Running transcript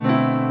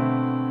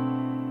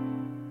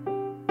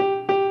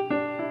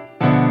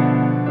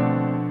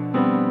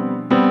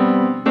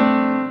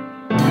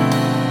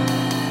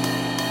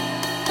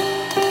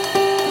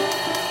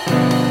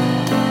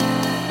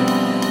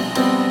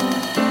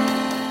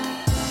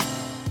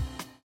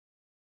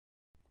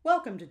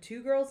Welcome to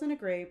Two Girls and a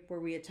Grape, where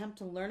we attempt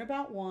to learn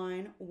about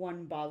wine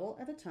one bottle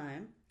at a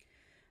time.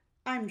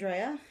 I'm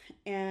Drea,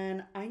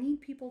 and I need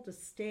people to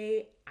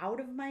stay out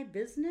of my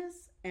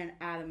business and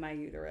out of my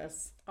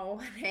uterus. Oh,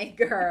 hey,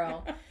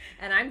 girl.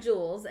 And I'm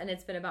Jules, and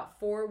it's been about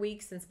 4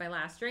 weeks since my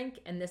last drink,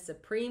 and this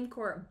Supreme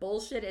Court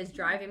bullshit is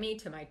driving me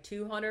to my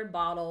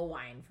 200-bottle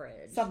wine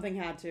fridge. Something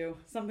had to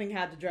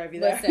drive you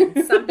there.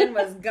 Listen, something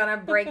was gonna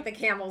break the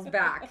camel's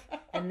back,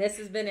 and this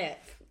has been it.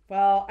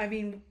 Well, I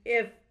mean,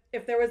 if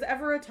there was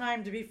ever a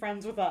time to be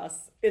friends with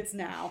us, it's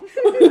now.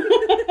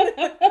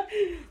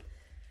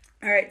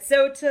 All right,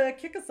 so to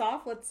kick us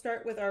off, let's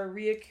start with our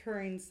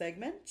reoccurring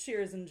segment,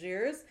 Cheers and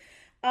Jeers.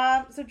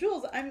 So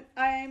Jules,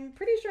 I'm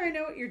pretty sure I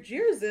know what your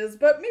Jeers is,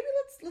 but maybe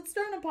let's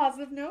start on a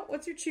positive note.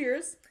 What's your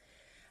Cheers?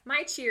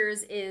 My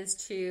cheers is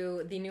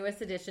to the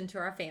newest addition to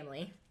our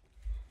family.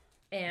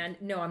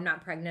 And no, I'm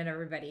not pregnant,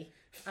 everybody.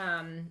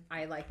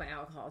 I like my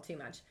alcohol too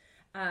much.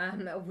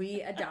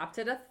 We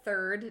adopted a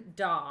third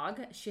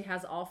dog. She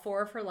has all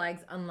four of her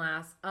legs,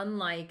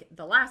 unlike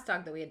the last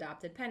dog that we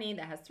adopted, Penny,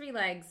 that has 3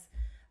 legs.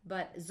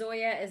 But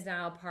Zoya is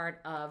now part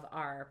of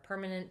our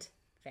permanent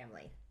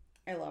family.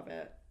 I love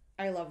it.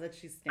 I love that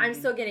she's staying. I'm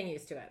still getting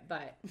used to it,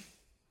 but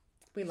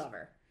we love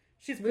her.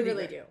 We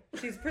really do.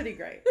 She's pretty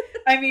great.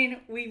 I mean,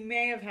 we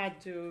may have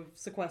had to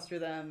sequester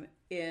them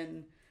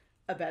in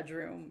a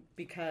bedroom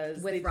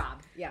because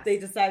Rob, yes. They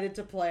decided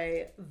to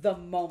play the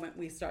moment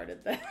we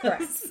started this.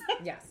 Correct.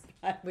 Yes,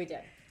 we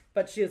did.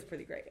 But she is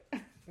pretty great.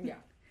 Yeah.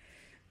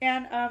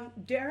 And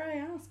dare I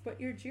ask what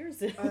your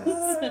Cheers is?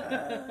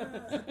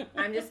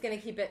 I'm just gonna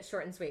keep it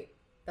short and sweet.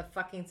 The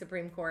fucking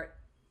Supreme Court.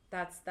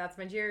 That's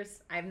my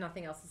Cheers. I have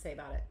nothing else to say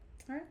about it.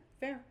 All right,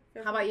 fair.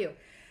 How about you?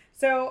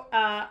 So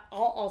I'll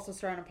also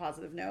start on a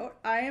positive note.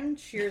 I am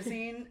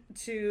cheersing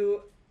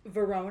to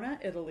Verona,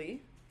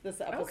 Italy.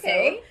 This episode.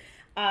 Okay.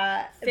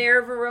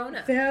 Fair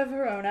Verona. Fair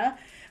Verona.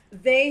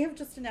 They have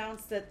just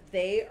announced that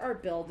they are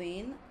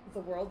building the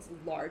world's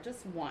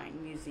largest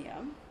wine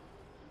museum,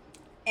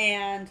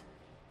 and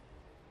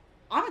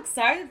I'm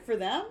excited for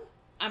them.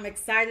 I'm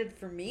excited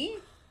for me.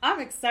 I'm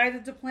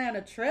excited to plan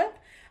a trip.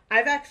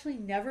 I've actually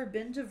never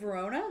been to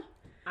Verona.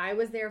 I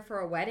was there for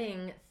a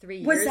wedding 3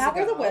 years ago. Was that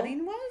where the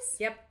wedding was?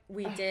 Yep.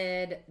 We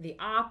did the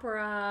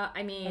opera.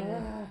 I mean,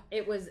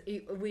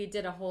 we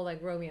did a whole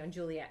like Romeo and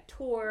Juliet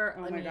tour.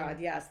 Oh my God,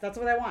 yes. That's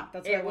what I want.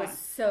 It was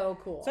so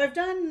cool. So I've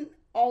done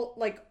all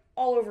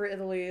over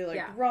Italy,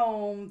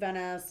 Rome,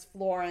 Venice,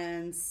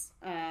 Florence.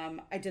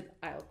 I did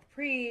Isle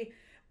Capri,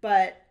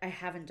 but I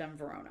haven't done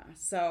Verona.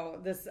 So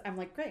I'm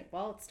like, great.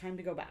 Well, it's time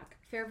to go back.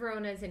 Fair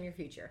Verona is in your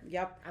future.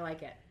 Yep. I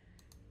like it.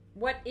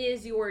 What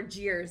is your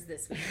Jeers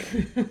this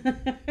week?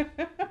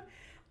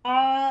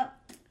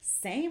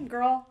 Same,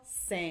 girl.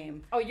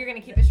 Same. Oh, you're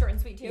going to keep it short and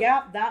sweet, too?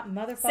 Yep, that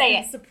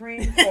motherfucking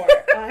Supreme Court.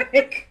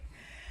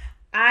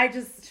 I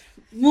just...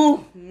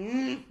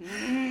 And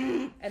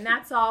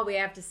that's all we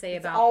have to say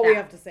about that. That's all we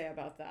have to say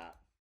about that.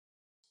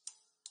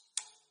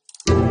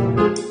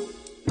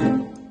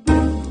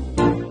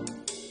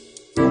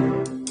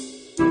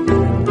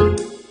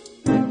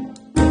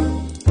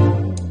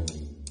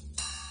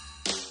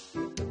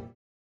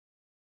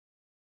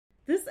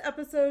 This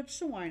episode,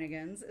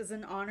 Shawinigans, is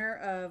in honor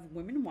of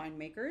women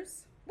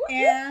winemakers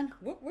and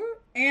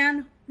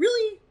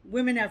really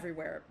women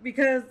everywhere.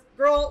 Because,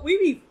 girl, we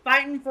be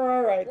fighting for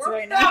our rights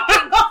right now.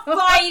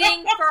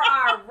 Fighting for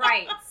our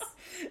rights.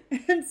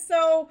 And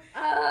so,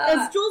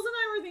 as Jules and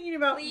I were thinking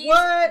about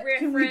what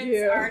can we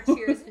do, our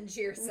Cheers and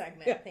Jeers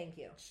segment. Yeah. Thank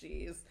you.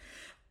 Jeez.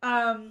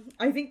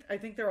 I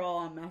think they're all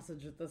on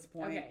message at this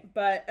point. Okay.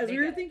 But as we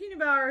were thinking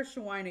about our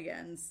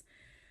Shawinigans,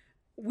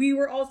 we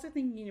were also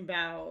thinking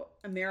about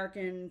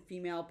American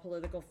female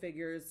political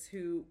figures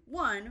who,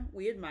 1,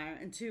 we admire,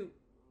 and 2,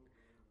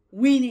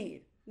 we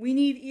need. We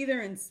need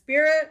either in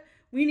spirit,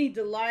 we need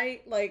to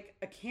light like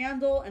a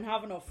candle and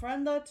have an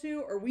ofrenda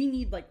too, or we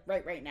need like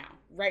right now.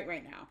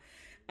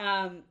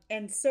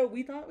 And so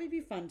we thought it would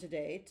be fun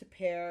today to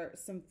pair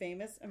some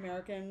famous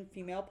American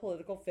female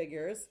political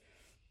figures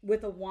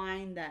with a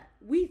wine that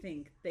we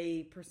think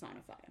they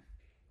personify.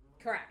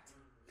 Correct.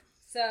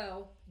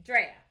 So,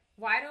 Drea,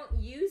 why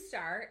don't you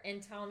start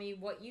and tell me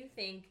what you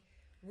think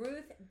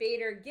Ruth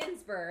Bader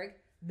Ginsburg,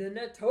 the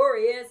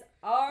notorious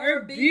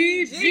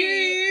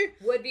RBG,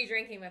 would be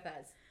drinking with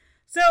us?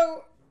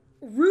 So,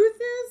 Ruth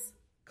is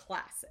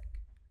classic,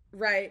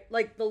 right?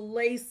 Like the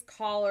lace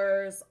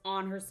collars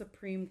on her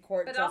Supreme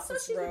Court but justice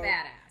also she's robe. A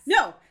badass.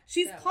 No,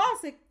 she's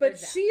classic, but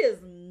she is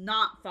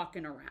not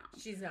fucking around.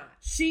 She's not.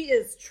 She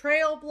is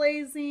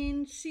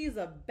trailblazing. She's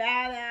a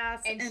badass.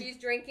 And she's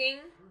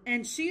drinking?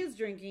 And she is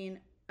drinking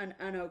an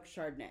unoaked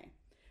Chardonnay.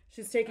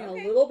 She's taking a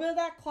little bit of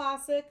that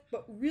classic,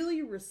 but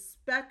really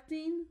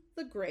respecting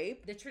the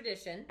grape. The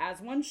tradition.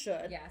 As one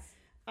should. Yes.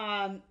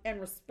 And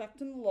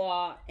respecting the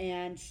law.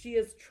 And she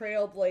is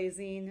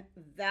trailblazing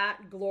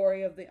that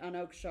glory of the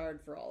unoaked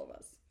Chard for all of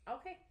us.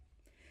 Okay.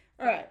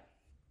 All right.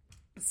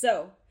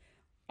 So,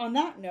 on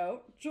that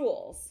note,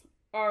 Jules,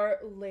 our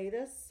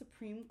latest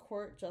Supreme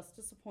Court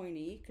Justice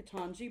appointee,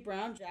 Ketanji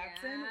Brown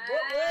Jackson.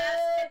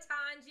 Yes,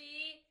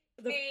 Ketanji.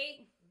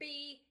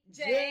 KB.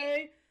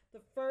 J,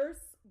 the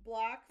first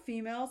Black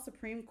female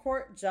Supreme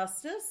Court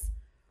justice.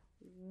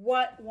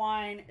 What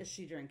wine is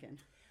she drinking?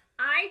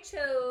 I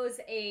chose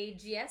a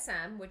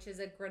GSM, which is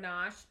a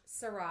Grenache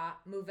Syrah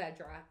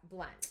Mourvedre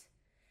blend,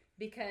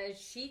 because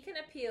she can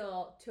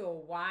appeal to a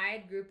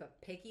wide group of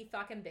picky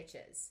fucking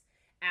bitches.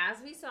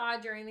 As we saw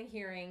during the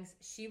hearings,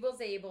 she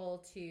was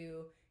able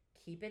to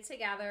keep it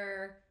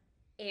together,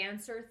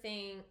 answer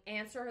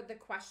the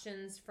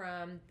questions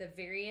from the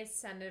various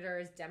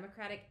senators,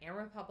 Democratic and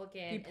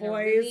Republican, be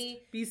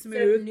poised, be smooth,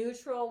 sort of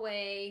neutral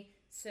way.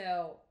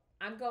 So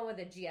I'm going with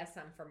a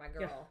GSM for my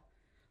girl,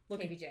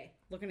 KBJ.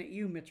 Looking at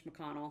you, Mitch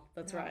McConnell.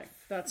 That's right.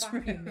 That's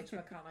right. You, Mitch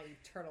McConnell, you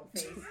turtle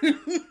face.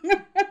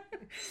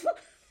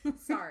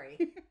 Sorry.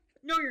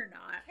 No, you're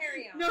not.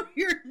 Carry on. No,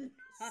 you're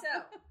not.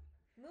 So,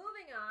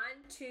 moving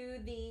on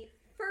to the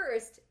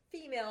first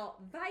female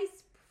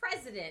vice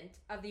president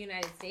of the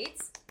United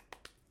States,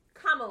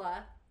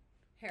 Kamala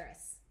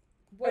Harris.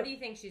 What do you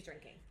think she's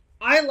drinking?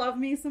 I love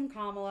me some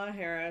Kamala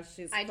Harris.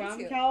 She's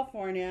from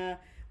California.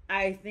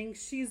 I think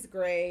she's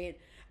great.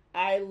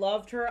 I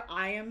loved her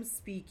I Am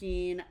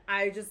Speaking.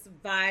 I just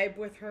vibe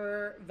with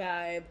her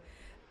vibe.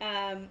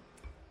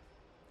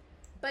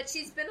 But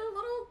she's been a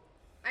little...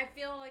 I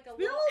feel like a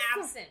little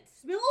absent.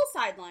 She's been a little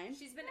sidelined.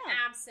 She's been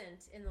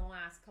absent in the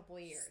last couple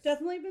of years. She's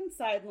definitely been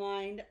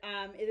sidelined.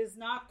 It is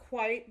not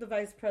quite the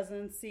vice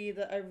presidency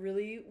that I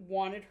really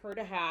wanted her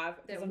to have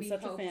because I'm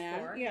such a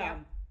fan. Yeah.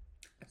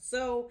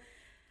 So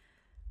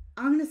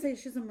I'm going to say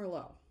she's a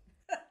Merlot.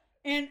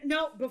 And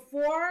no,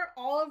 before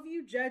all of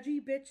you judgy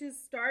bitches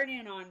start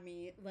in on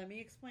me, let me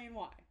explain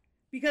why.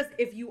 Because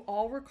if you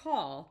all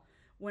recall,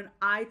 when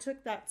I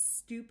took that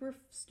stupid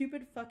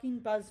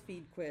fucking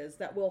BuzzFeed quiz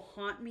that will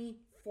haunt me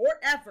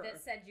forever.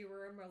 That said you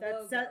were a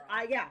Merlot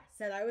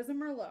said I was a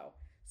Merlot.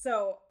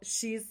 So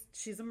she's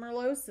a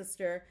Merlot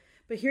sister.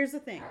 But here's the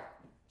thing.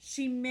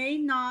 She may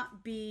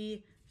not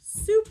be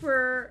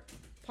super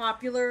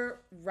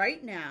popular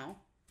right now,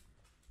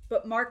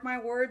 but mark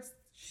my words,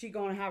 she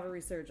gonna have a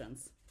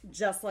resurgence.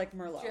 Just like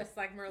Merlot. Just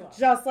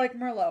like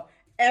Merlot.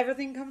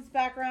 Everything comes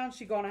back around,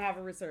 she gonna have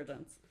a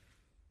resurgence.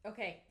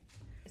 Okay.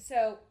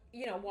 So,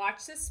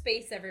 watch this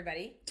space,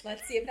 everybody.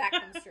 Let's see if that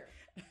comes true.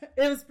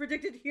 It was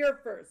predicted here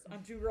first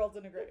on Two Girls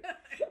in a Grave.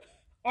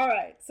 All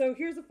right, so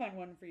here's a fun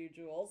one for you,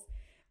 Jules.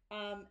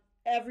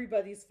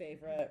 Everybody's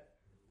favorite,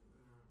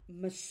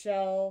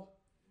 Michelle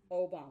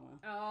Obama.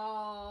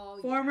 Oh,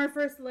 former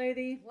First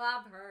Lady.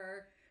 Love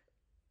her.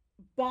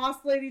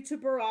 Boss lady to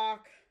Barack.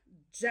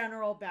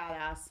 General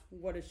badass.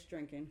 What is she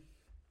drinking?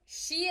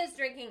 She is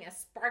drinking a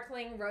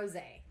sparkling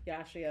rosé.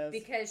 Yeah, she is.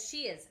 Because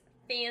she is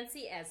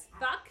fancy as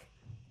fuck,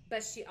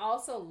 but she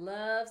also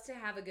loves to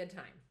have a good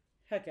time.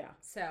 Heck yeah.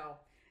 So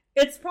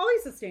it's probably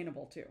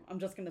sustainable too. I'm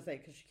just gonna say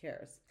because she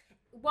cares.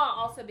 Well,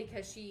 also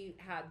because she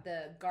had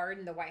the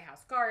garden, the White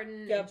House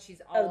garden, yep. And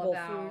she's all edible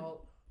about food.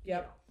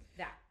 Yep.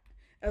 That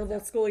edible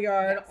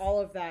schoolyard, yes.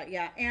 All of that.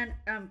 Yeah, and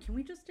can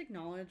we just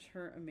acknowledge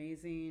her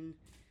amazing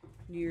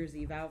New Year's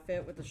Eve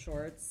outfit with the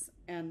shorts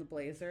and the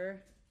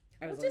blazer?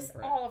 Just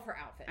all of her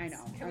outfits. I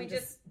know. Can we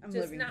just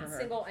not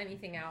single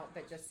anything out,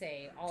 but just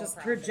say all just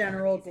of her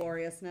general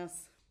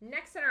gloriousness.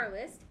 Next on our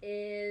list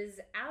is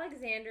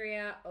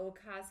Alexandria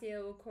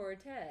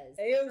Ocasio-Cortez.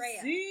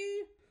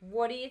 AOC.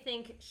 What do you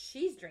think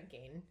she's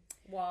drinking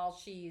while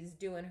she's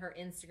doing her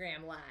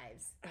Instagram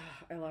lives?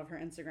 I love her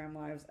Instagram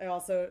lives.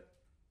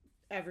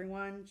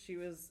 She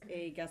was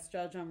a guest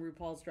judge on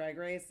RuPaul's Drag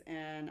Race,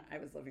 and I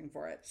was living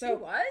for it.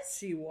 So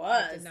She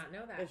was. I did not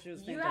know that. She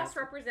was U.S.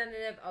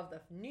 representative of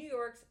the New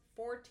York's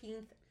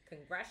 14th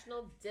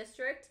Congressional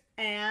District.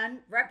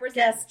 And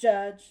guest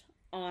judge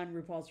on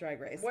RuPaul's Drag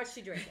Race. What's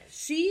she drinking?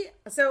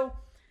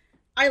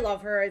 I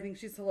love her. I think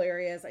she's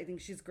hilarious. I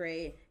think she's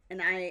great.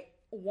 And I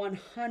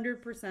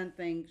 100%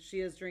 think she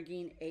is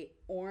drinking a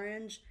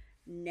orange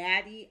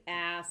natty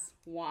ass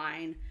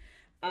wine.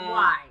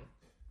 Why?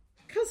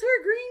 Because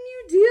her Green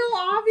New Deal,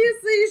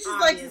 obviously. She's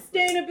like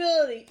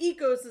sustainability,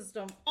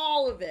 ecosystem,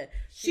 all of it.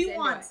 She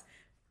wants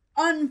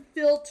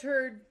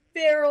unfiltered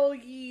feral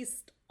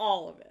yeast,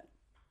 all of it.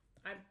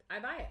 I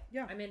buy it.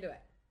 Yeah. I'm into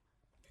it.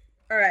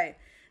 All right.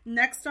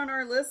 Next on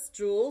our list,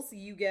 Jules,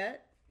 you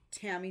get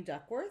Tammy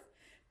Duckworth,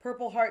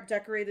 Purple Heart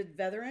decorated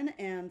veteran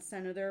and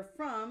senator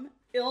from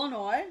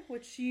Illinois,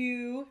 which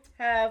you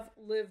have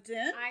lived in.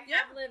 I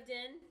have lived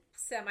in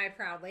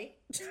semi-proudly.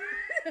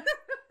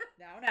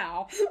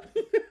 Now.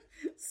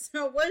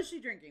 So what is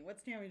she drinking?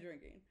 What's Tammy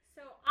drinking?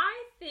 So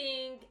I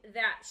think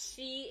that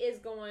she is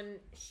going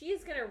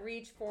to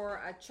reach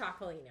for a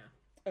Chocolina.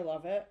 I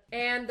love it.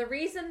 And the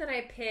reason that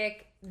I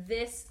pick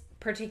this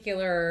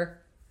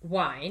particular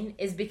wine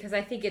is because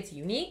I think it's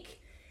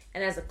unique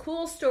and has a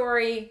cool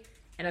story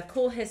and a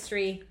cool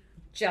history,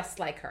 just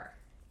like her.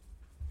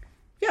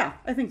 Yeah,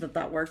 I think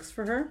that works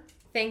for her.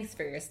 Thanks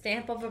for your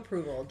stamp of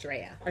approval,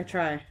 Drea. I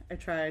try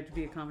to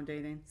be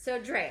accommodating. So,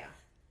 Drea,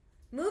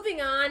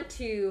 moving on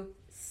to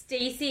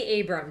Stacey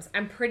Abrams.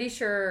 I'm pretty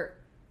sure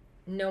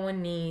no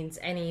one needs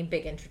any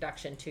big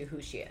introduction to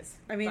who she is.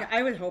 I mean,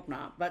 I would hope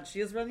not, but she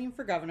is running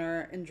for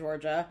governor in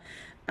Georgia.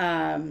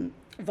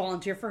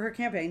 Volunteer for her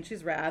campaign.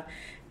 She's rad.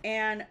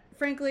 And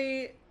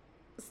frankly,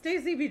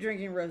 Stacey be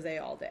drinking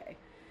rosé all day.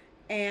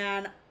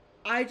 And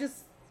I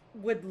just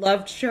would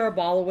love to share a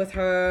bottle with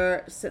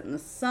her, sit in the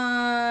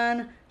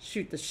sun,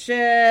 shoot the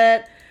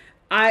shit.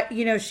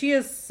 She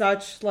is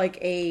such like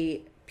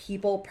a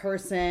people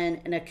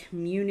person and a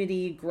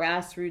community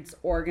grassroots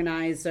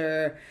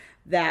organizer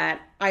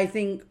that I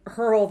think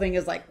her whole thing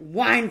is like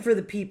wine for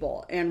the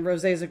people. And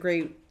rosé is a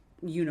great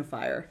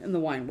unifier in the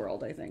wine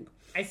world, I think.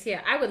 I see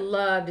it. I would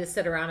love to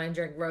sit around and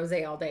drink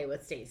rosé all day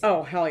with Stacey.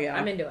 Oh, hell yeah.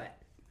 I'm into it.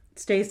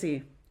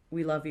 Stacey,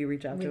 we love you.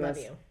 Reach out to us.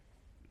 We love you.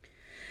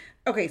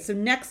 Okay, so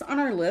next on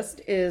our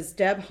list is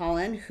Deb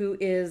Haaland, who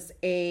is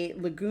a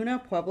Laguna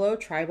Pueblo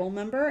tribal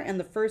member and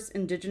the first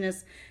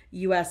indigenous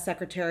U.S.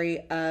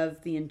 Secretary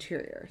of the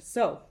Interior.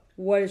 So,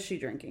 what is she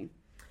drinking?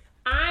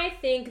 I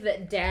think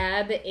that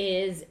Deb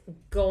is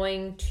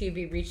going to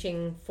be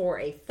reaching for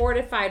a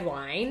fortified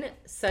wine,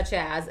 such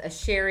as a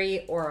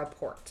sherry or a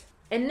port.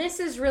 And this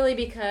is really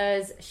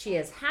because she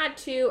has had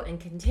to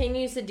and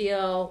continues to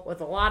deal with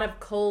a lot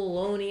of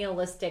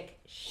colonialistic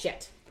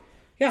shit.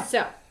 Yeah.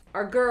 So,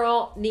 our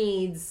girl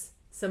needs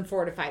some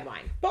fortified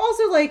wine. But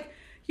also,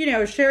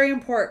 sherry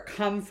and port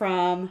come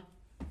from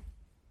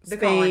the Spain.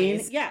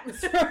 Colonies. Yeah.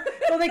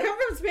 Well, they come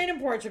from Spain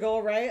and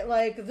Portugal, right?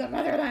 Like, the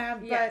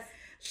motherland. Yes. But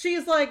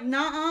she's like,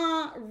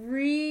 nah,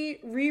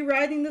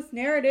 rewriting this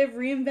narrative,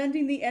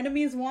 reinventing the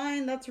enemy's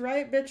wine. That's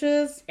right,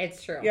 bitches.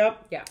 It's true.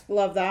 Yep. Yeah.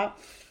 Love that.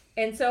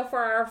 And so for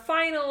our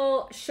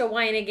final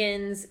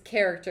Shawinigan's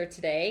character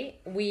today,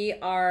 we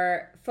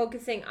are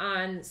focusing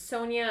on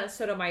Sonia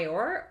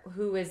Sotomayor,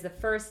 who is the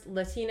first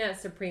Latina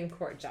Supreme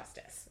Court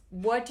Justice.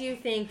 What do you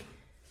think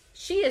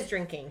she is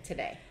drinking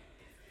today?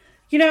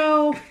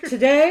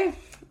 Today,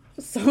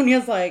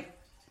 Sonia's like,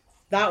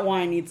 that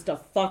wine needs to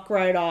fuck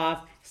right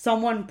off.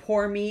 Someone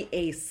pour me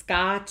a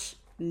scotch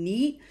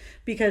neat,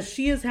 because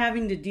she is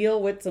having to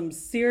deal with some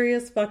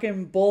serious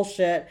fucking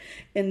bullshit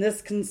in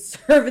this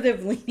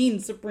conservative leaning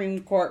Supreme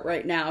Court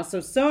right now.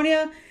 So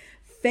Sonia,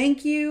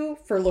 thank you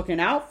for looking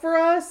out for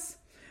us.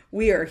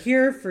 We are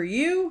here for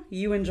you.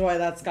 You enjoy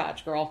that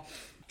scotch, girl.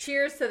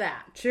 Cheers to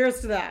that.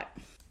 Cheers to that.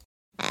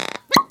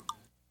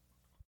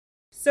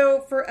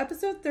 So for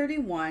episode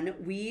 31,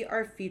 we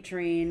are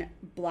featuring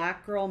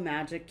Black Girl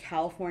Magic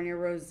California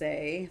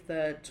Rosé,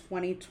 the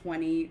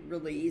 2020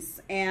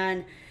 release.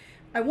 And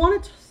I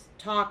want to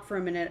talk for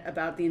a minute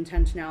about the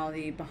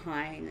intentionality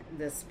behind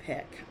this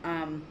pick.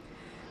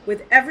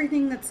 With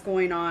everything that's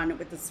going on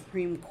with the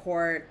Supreme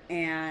Court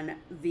and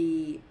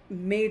the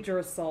major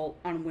assault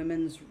on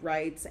women's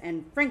rights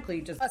and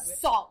frankly just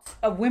assault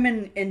of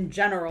women in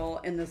general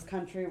in this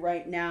country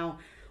right now,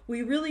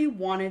 we really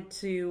wanted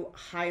to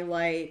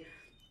highlight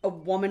a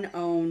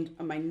woman-owned,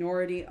 a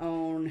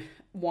minority-owned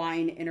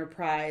wine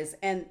enterprise.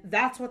 And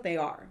that's what they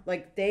are.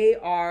 Like, they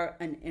are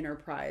an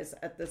enterprise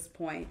at this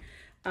point.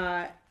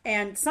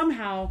 And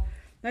somehow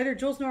neither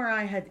Jules nor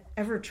I had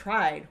ever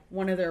tried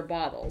one of their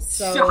bottles.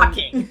 So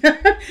shocking.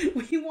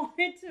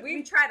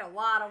 We've tried a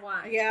lot of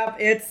wine. Yeah,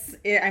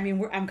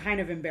 I'm kind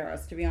of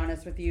embarrassed, to be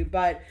honest with you,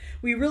 but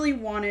we really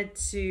wanted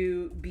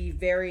to be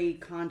very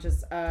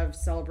conscious of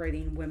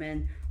celebrating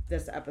women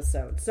this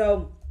episode.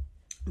 So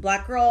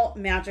Black Girl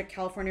Magic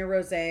California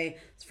Rosé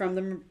is from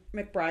the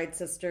McBride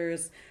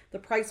sisters. The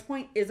price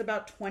point is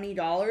about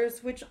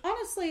 $20, which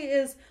honestly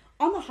is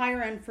on the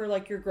higher end for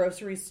like your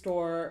grocery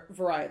store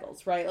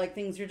varietals, right? Like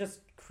things you're just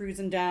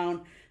cruising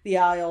down the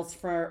aisles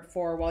for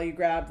while you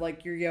grab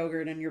like your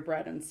yogurt and your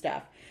bread and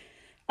stuff.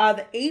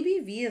 The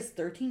ABV is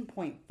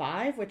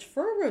 13.5, which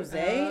for a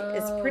rosé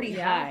is pretty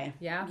high.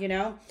 Yeah.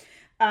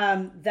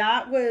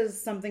 That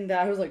was something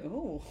that I was like,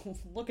 oh,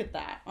 look at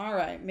that. All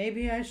right,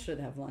 maybe I should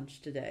have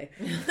lunch today.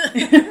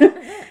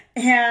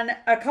 And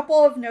a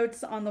couple of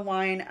notes on the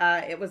wine.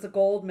 It was a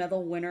gold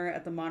medal winner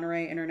at the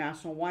Monterey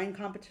International Wine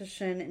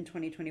Competition in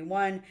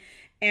 2021.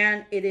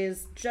 And it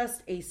is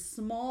just a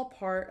small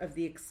part of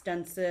the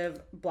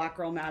extensive Black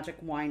Girl Magic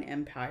wine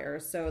empire.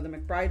 So the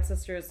McBride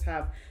sisters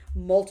have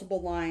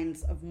multiple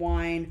lines of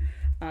wine.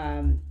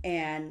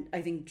 And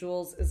I think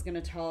Jules is going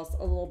to tell us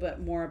a little bit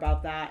more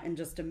about that in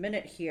just a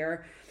minute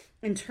here.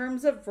 In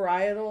terms of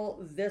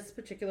varietal, this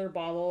particular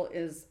bottle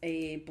is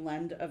a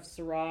blend of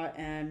Syrah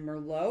and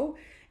Merlot,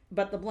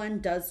 but the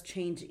blend does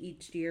change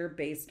each year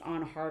based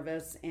on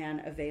harvest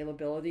and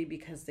availability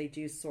because they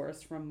do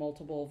source from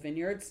multiple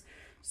vineyards.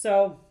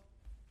 So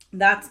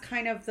that's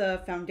kind of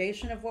the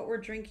foundation of what we're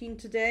drinking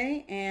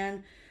today.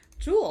 And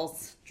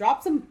Jules,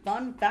 drop some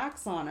fun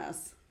facts on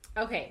us.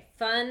 Okay,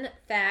 fun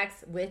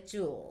facts with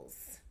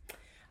Jules.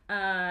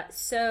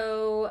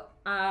 So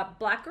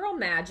Black Girl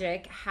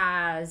Magic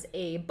has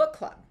a book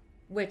club,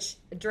 which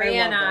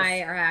Drea and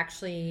I are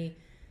actually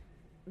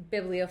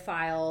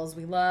bibliophiles.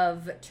 We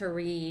love to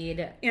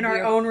read. In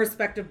our own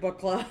respective book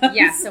clubs.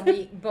 Yes, so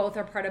we both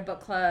are part of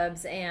book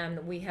clubs,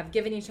 and we have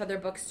given each other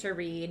books to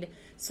read.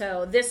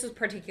 So this was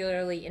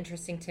particularly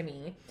interesting to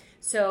me.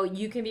 So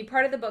you can be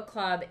part of the book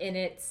club, and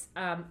it's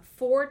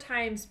 4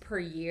 times per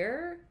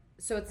year.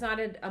 So it's not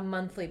a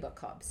monthly book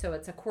club. So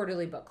it's a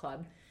quarterly book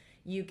club.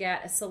 You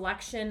get a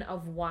selection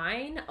of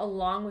wine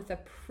along with a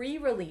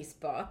pre-release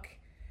book.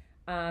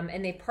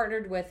 And they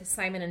partnered with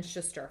Simon &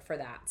 Schuster for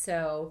that.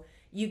 So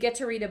you get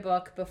to read a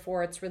book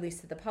before it's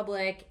released to the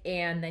public,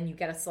 and then you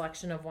get a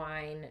selection of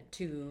wine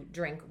to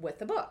drink with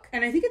the book.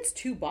 And I think it's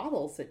 2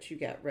 bottles that you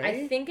get, right?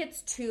 I think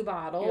it's 2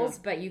 bottles,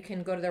 but you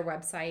can go to their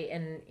website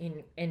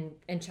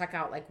and check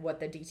out like what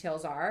the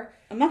details are.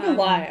 I'm not gonna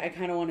lie, I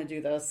kind of want to do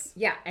this.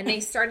 Yeah, and they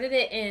started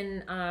it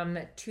in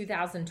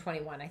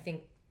 2021. I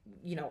think,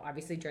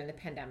 obviously during the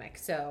pandemic.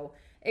 So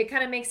it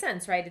kind of makes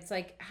sense, right? It's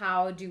like,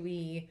 how do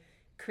we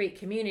create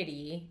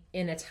community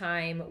in a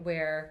time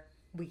where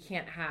we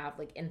can't have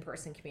like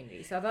in-person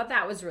community? So I thought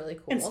that was really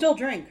cool. And still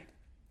drink.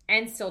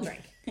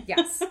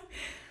 Yes.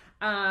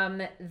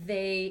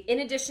 They, in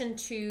addition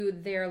to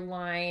their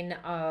line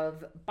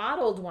of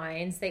bottled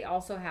wines, they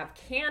also have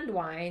canned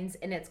wines,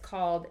 and it's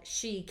called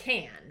She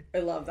Can. I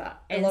love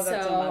that. I love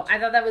that so much. I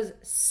thought that was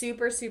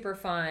super, super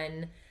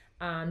fun.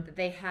 That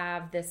they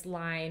have this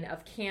line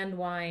of canned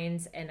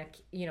wines and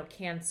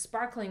canned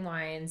sparkling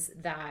wines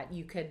that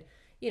you could,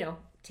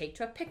 take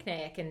to a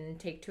picnic and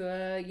take to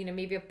a,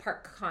 maybe a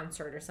park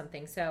concert or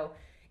something. So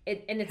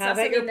it's have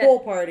at your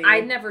pool party.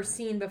 I'd never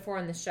seen before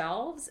on the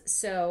shelves.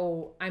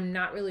 So I'm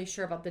not really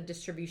sure about the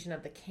distribution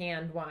of the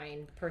canned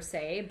wine per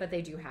se, but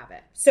they do have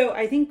it. So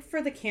I think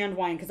for the canned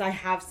wine, because I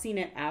have seen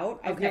it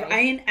out, I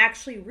didn't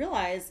actually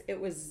realize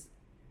it was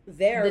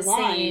their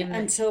line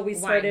until we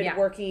started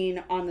working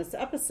on this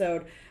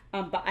episode.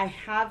 But I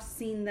have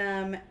seen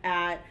them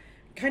at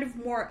kind of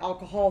more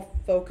alcohol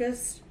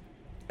focused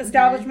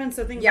establishments,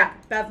 so things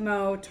like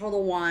Bevmo,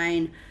 Total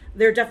Wine.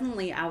 They're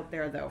definitely out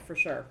there though, for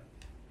sure.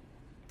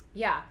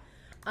 Yeah.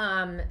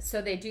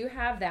 So they do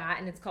have that,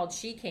 and it's called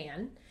She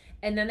Can.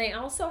 And then they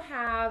also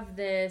have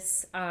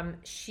this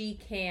She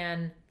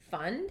Can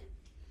Fund.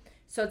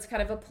 So it's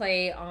kind of a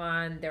play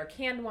on their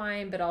canned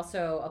wine, but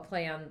also a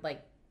play on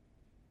like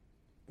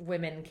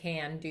women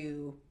can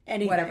do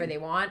whatever they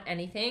want,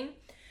 anything.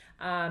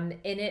 And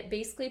it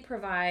basically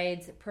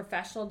provides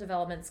professional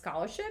development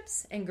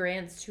scholarships and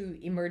grants to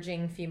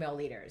emerging female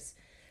leaders.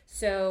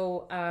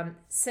 So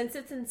since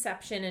its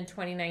inception in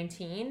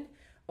 2019,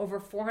 over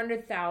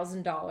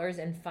 $400,000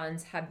 in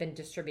funds have been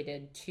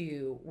distributed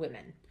to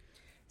women.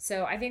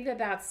 So I think that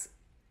that's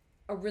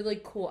a really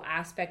cool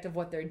aspect of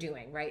what they're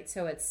doing, right?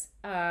 So it's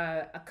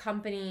a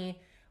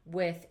company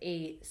with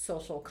a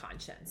social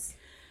conscience.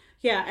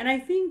 Yeah, and I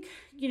think,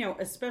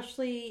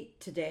 especially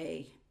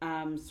today,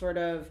 sort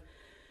of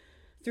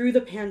through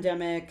the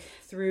pandemic,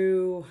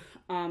 through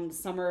the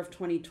summer of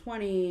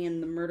 2020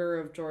 and the murder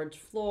of George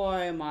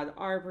Floyd, Ahmaud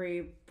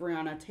Arbery,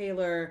 Breonna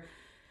Taylor,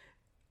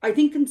 I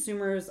think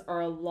consumers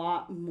are a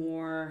lot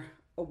more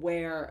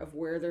aware of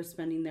where they're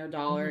spending their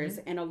dollars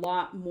and a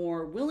lot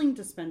more willing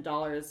to spend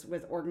dollars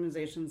with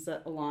organizations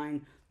that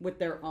align with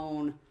their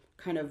own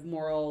kind of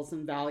morals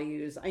and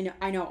values. I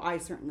know I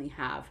certainly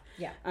have.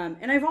 Yeah.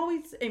 And I've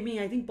always, I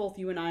think both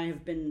you and I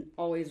have been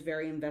always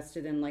very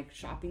invested in like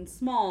shopping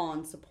small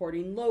and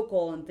supporting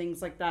local and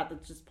things like that.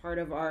 That's just part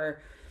of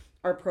our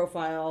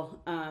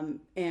profile,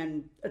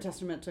 and a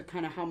testament to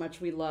kind of how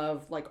much we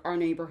love like our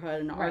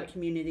neighborhood and our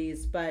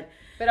communities. But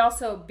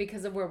also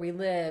because of where we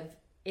live,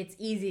 it's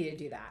easy to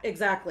do that.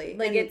 Exactly.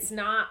 Like, and it's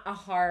not a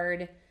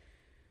hard,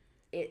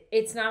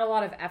 it's not a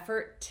lot of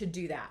effort to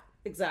do that.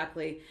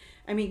 Exactly.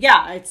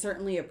 It's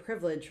certainly a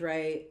privilege,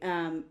 right?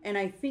 And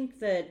I think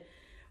that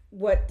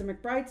what the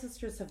McBride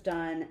sisters have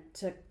done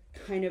to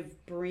kind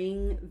of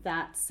bring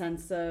that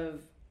sense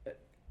of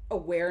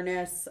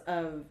awareness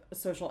of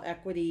social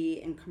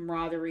equity and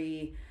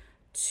camaraderie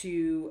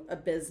to a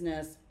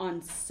business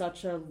on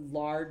such a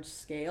large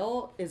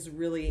scale is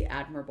really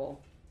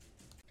admirable.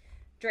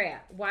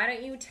 Drea, why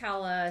don't you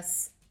tell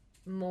us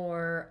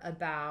more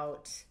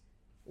about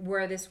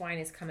where this wine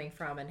is coming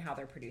from and how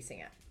they're producing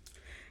it?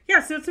 Yeah,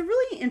 so it's a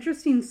really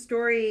interesting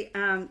story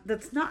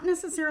that's not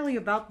necessarily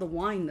about the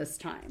wine this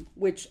time,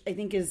 which I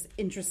think is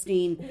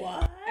interesting.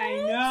 What? I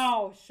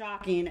know,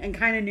 shocking and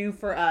kind of new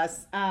for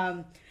us.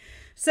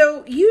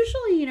 So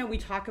usually, we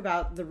talk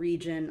about the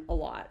region a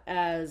lot.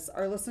 As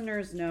our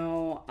listeners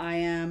know, I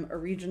am a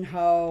region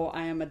hoe.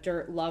 I am a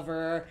dirt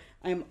lover.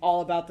 I am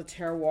all about the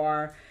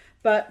terroir.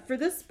 But for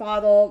this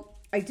bottle,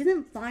 I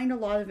didn't find a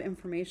lot of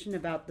information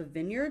about the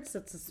vineyards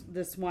that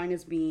this wine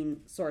is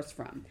being sourced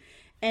from.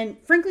 And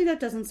frankly, that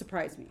doesn't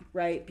surprise me,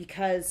 right?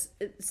 Because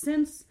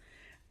since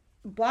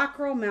Black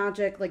Girl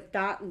Magic, like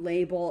that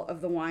label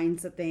of the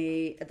wines that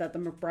the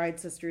McBride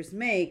sisters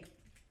make,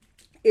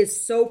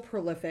 is so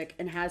prolific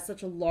and has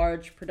such a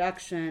large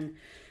production,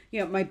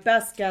 my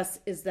best guess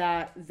is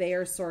that they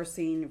are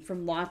sourcing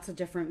from lots of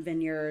different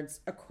vineyards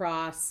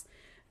across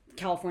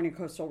California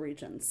coastal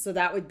regions. So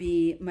that would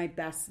be my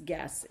best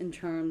guess in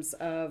terms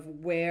of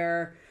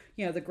where,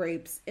 the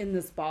grapes in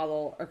this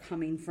bottle are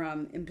coming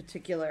from in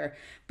particular.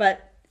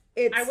 But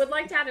I would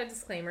like to add a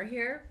disclaimer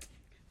here.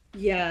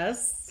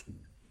 Yes.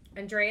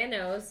 Andrea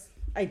knows.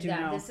 I do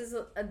know.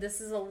 This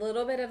is a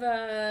little bit of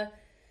a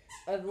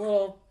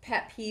little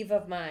pet peeve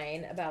of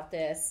mine about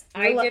this.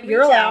 I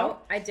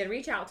did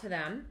reach out to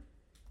them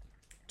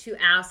to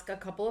ask a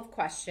couple of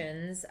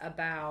questions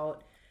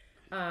about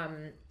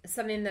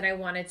something that I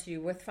wanted to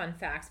do with Fun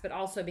Facts, but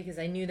also because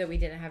I knew that we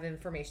didn't have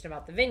information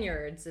about the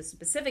vineyards, the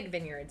specific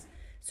vineyards.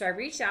 So I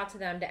reached out to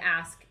them to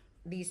ask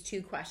these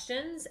two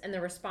questions, and the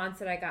response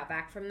that I got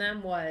back from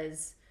them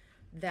was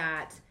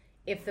that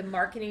if the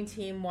marketing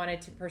team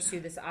wanted to pursue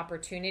this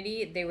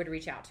opportunity, they would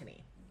reach out to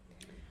me.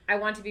 I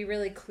want to be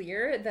really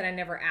clear that I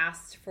never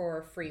asked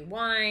for free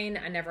wine.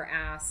 I never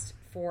asked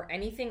for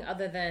anything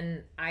other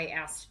than I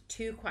asked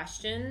two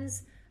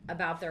questions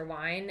about their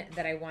wine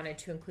that I wanted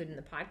to include in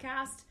the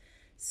podcast.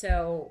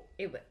 So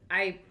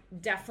I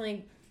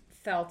definitely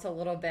felt a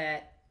little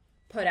bit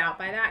put out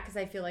by that, because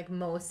I feel like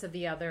most of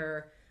the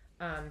other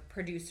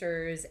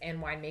producers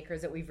and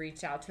winemakers that we've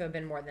reached out to have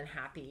been more than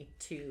happy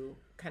to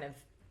kind of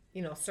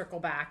circle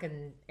back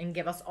and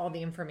give us all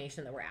the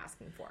information that we're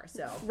asking for.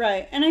 So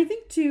right. And I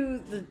think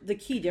too, the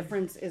key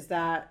difference is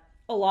that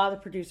a lot of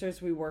the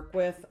producers we work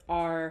with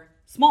are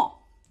small.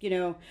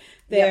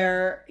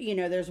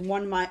 There's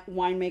one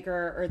winemaker,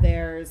 or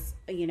there's,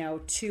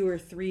 2 or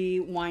 3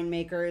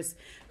 winemakers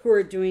who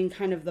are doing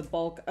kind of the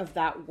bulk of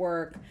that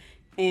work.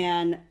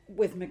 And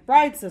with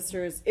McBride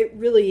Sisters, it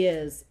really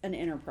is an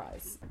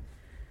enterprise.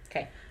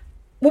 Okay.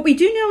 What we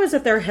do know is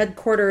that their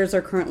headquarters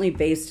are currently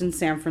based in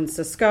San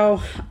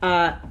Francisco.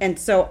 And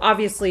so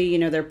obviously,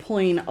 they're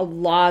pulling a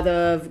lot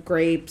of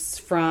grapes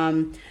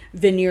from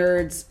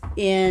vineyards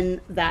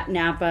in that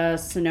Napa,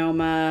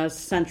 Sonoma,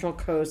 Central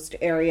Coast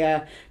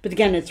area. But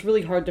again, it's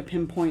really hard to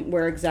pinpoint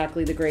where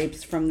exactly the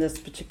grapes from this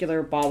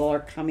particular bottle are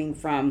coming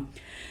from.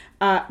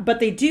 But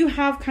they do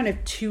have kind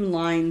of 2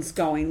 lines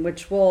going,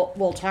 which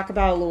we'll talk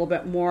about a little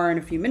bit more in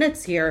a few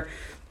minutes here.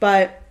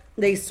 But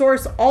they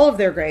source all of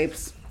their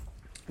grapes,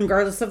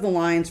 regardless of the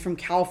lines, from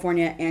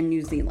California and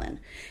New Zealand.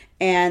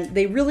 And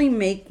they really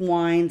make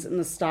wines in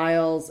the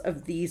styles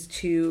of these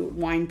 2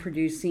 wine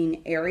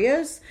producing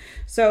areas.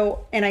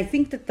 So, and I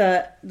think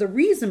that the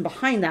reason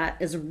behind that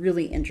is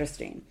really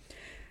interesting.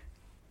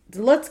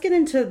 Let's get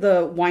into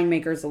the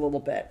winemakers a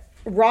little bit.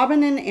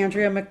 Robin and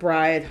Andrea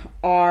McBride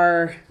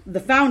are the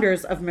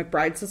founders of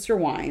McBride Sister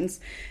Wines,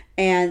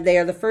 and they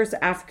are the first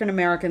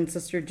African-American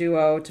sister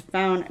duo to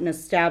found and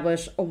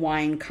establish a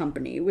wine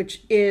company,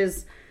 which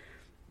is,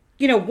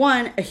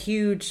 one, a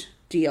huge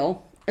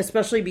deal,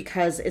 especially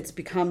because it's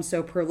become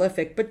so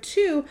prolific, but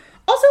 2,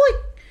 also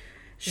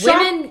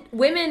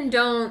women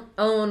don't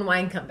own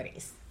wine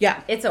companies.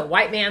 Yeah. It's a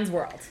white man's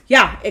world.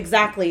 Yeah,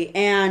 exactly.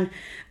 And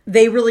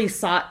they really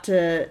sought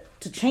to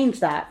change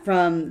that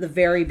from the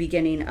very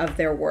beginning of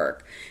their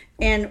work.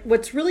 And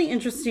what's really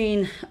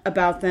interesting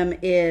about them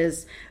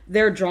is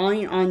they're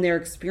drawing on their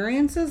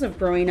experiences of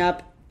growing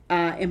up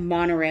in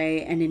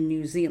Monterey and in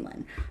New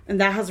Zealand. And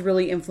that has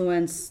really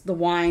influenced the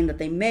wine that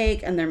they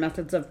make and their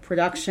methods of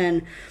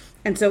production.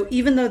 And so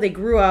even though they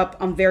grew up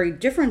on very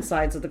different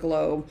sides of the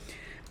globe,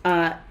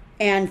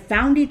 and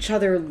found each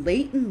other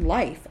late in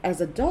life as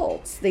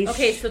adults.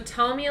 So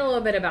tell me a little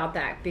bit about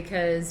that,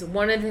 because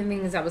one of the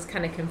things I was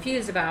kind of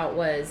confused about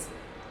was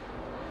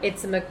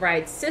it's the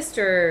McBride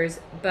sisters,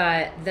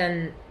 but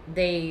then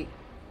they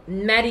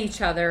met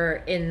each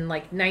other in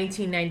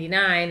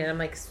 1999, and I'm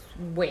like,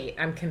 wait,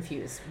 I'm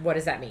confused. What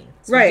does that mean?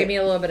 So give me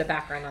a little bit of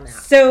background on that.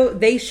 So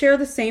they share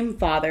the same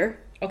father.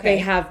 Okay. They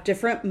have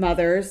different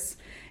mothers,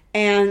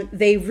 and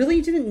they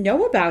really didn't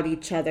know about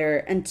each other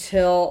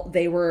until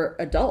they were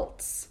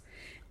adults.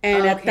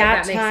 And at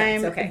that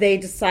time, they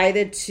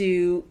decided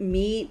to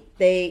meet.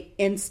 They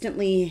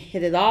instantly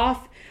hit it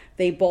off.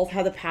 They both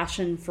had a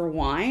passion for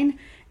wine.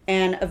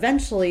 And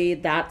eventually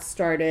that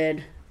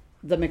started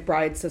the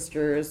McBride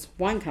Sisters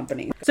Wine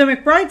Company. So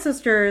McBride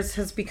Sisters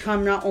has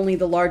become not only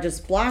the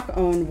largest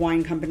Black-owned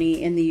wine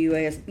company in the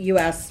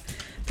U.S.,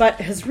 but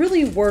has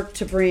really worked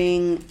to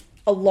bring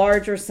a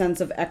larger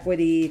sense of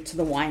equity to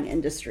the wine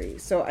industry.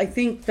 So I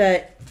think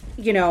that,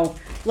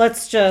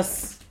 let's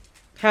just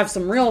have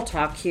some real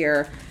talk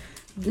here.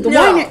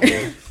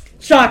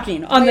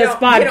 Shocking on this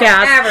podcast. We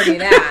don't ever do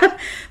that.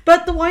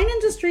 But the wine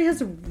industry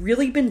has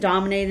really been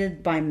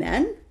dominated by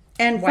men,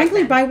 and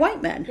frankly by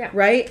white men,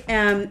 right?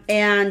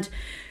 And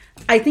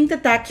I think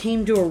that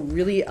came to a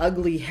really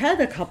ugly head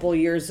a couple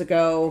years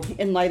ago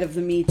in light of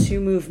the Me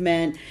Too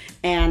movement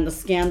and the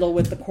scandal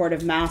with the Court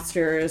of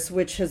Masters,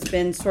 which has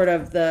been sort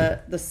of the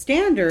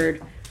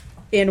standard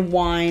in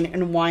wine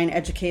and wine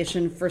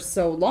education for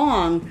so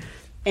long.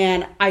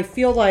 And I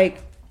feel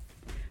like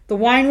the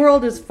wine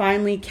world is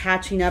finally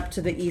catching up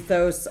to the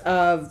ethos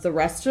of the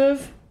rest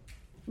of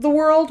the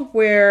world,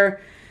 where,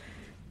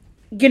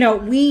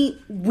 we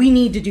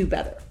need to do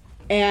better.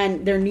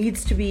 And there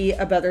needs to be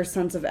a better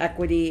sense of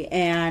equity,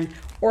 and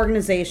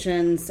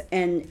organizations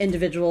and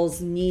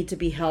individuals need to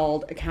be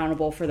held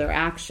accountable for their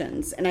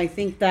actions. And I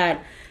think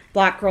that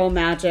Black Girl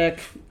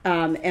Magic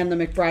and the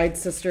McBride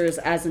sisters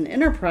as an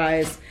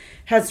enterprise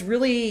has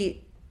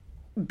really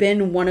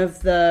been one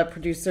of the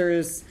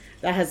producers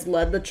that has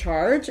led the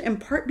charge, in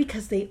part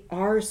because they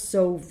are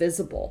so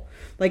visible.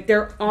 Like,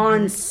 they're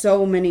on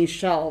so many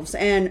shelves,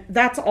 and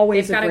that's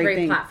always a great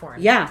thing.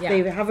 Platform. Yeah,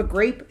 they have a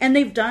great, and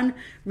they've done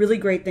really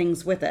great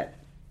things with it.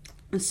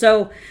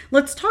 So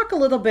let's talk a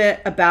little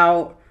bit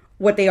about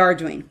what they are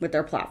doing with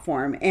their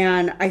platform.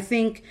 And I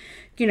think,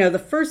 the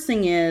first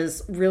thing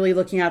is really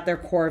looking at their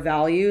core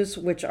values,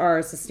 which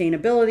are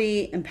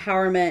sustainability,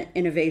 empowerment,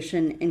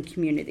 innovation, and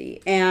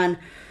community. And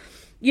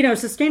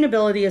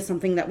sustainability is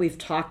something that we've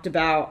talked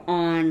about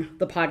on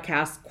the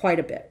podcast quite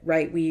a bit,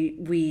 right?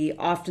 We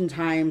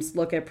oftentimes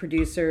look at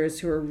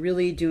producers who are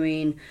really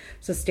doing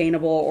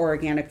sustainable or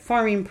organic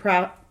farming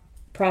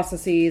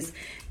processes,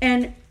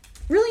 and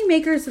really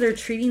makers that are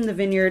treating the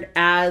vineyard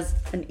as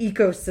an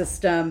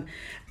ecosystem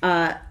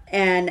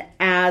and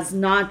as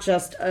not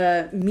just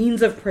a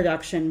means of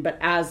production, but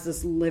as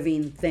this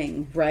living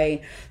thing,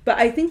 right? But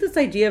I think this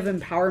idea of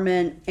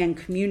empowerment and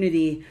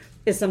community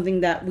is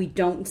something that we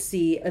don't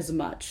see as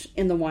much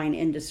in the wine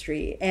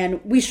industry.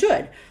 And we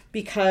should,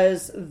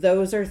 because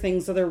those are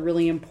things that are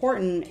really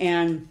important.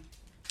 And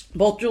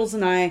both Jules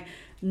and I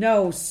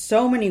know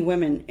so many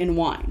women in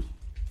wine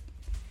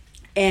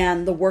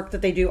and the work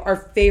that they do. Our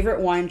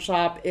favorite wine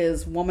shop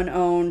is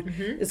woman-owned,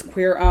 is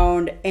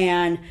queer-owned.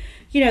 And,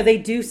 they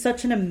do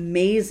such an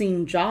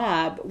amazing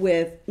job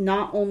with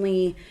not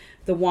only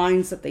the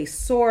wines that they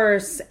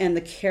source and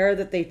the care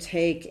that they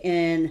take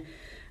in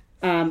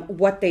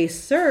what they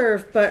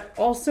serve, but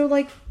also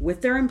like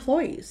with their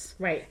employees.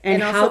 Right.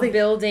 And also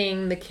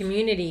building the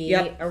community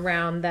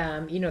around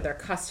them, their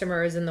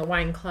customers and the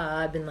wine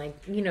club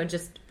and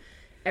just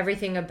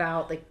everything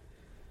about like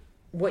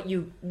what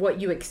you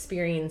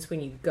experience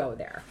when you go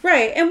there.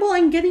 Right.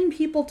 And getting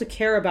people to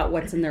care about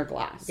what's in their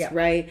glass.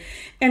 Right.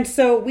 And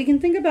so we can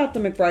think about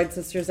the McBride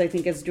sisters, I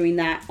think, as doing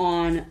that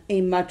on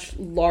a much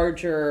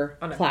larger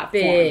platform.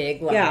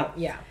 Big level.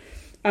 Yeah.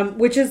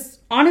 Which is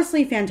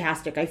honestly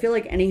fantastic. I feel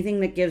like anything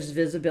that gives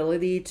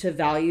visibility to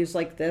values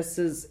like this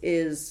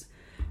is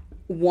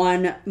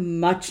one,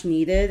 much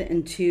needed,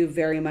 and two,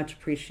 very much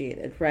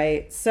appreciated,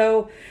 right?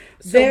 So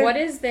what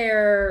is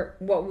their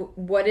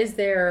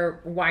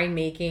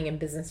winemaking and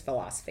business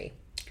philosophy?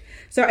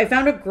 So I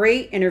found a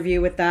great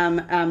interview with them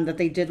that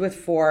they did with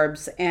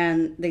Forbes,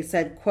 and they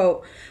said,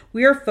 quote,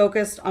 "We are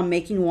focused on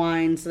making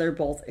wines that are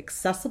both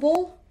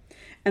accessible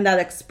and that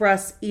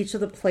express each of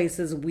the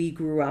places we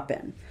grew up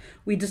in.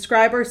 We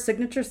describe our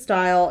signature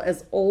style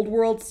as old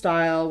world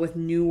style with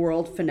new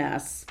world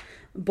finesse.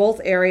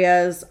 Both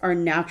areas are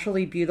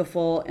naturally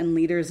beautiful and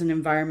leaders in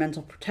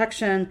environmental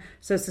protection,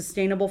 so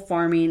sustainable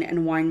farming and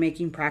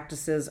winemaking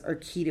practices are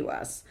key to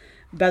us.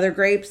 Better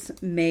grapes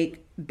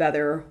make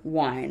better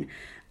wine."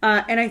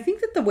 And I think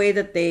that the way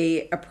that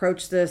they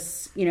approach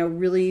this,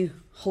 really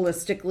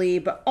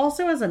holistically, but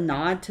also as a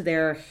nod to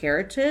their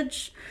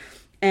heritage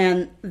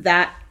and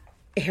that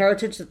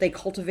heritage that they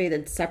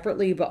cultivated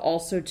separately but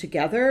also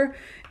together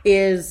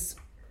is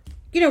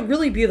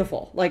really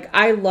beautiful. Like,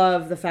 I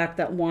love the fact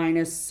that wine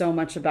is so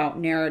much about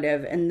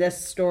narrative, and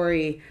this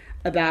story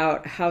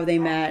about how they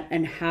met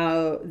and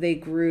how they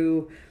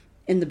grew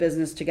in the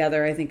business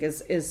together, I think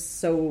is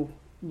so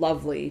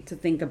lovely to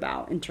think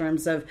about in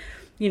terms of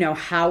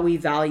how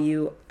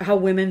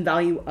women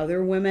value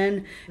other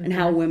women, and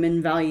how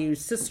women value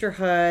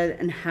sisterhood,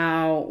 and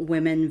how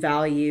women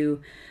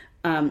value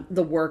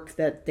the work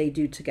that they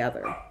do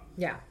together.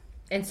 Yeah.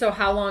 And so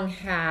how long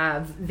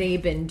have they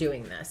been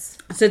doing this?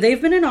 So they've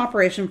been in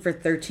operation for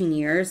 13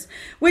 years,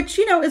 which,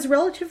 is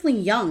relatively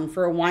young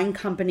for a wine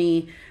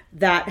company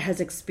that has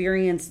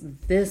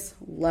experienced this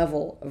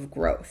level of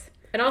growth.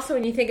 And also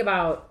when you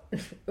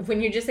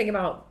just think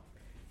about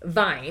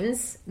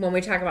vines, when we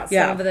talk about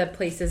some of the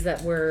places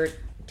that we're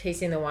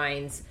tasting the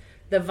wines,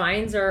 the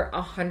vines are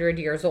 100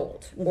 years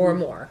old or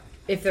more.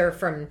 If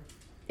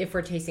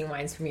we're tasting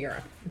wines from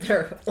Europe,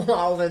 they're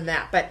older than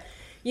that. But,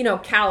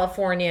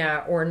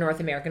 California or North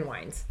American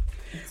wines,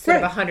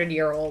 sort of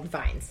 100-year-old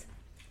vines.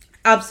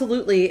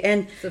 Absolutely.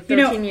 And so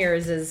 13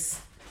 years is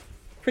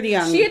pretty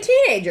young. She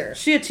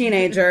a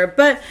teenager.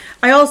 But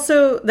I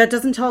also, that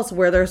doesn't tell us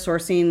where they're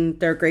sourcing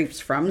their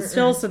grapes from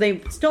still. So they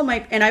still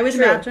might, and I would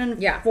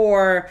imagine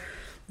for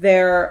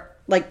their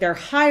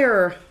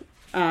higher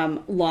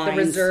lines. The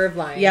reserve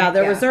lines. Yeah,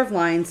 the reserve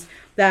lines,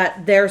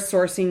 that they're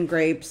sourcing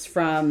grapes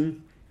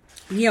from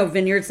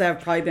vineyards that have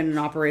probably been in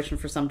operation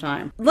for some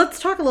time. Let's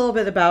talk a little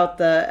bit about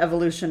the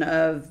evolution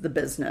of the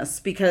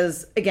business,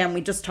 because again, we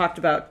just talked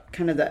about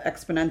kind of the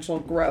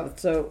exponential growth.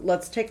 So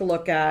let's take a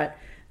look at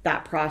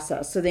that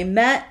process. So they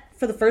met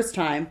for the first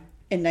time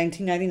in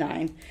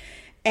 1999,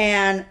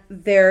 and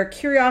their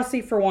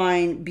curiosity for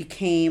wine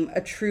became a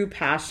true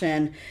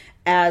passion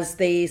as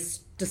they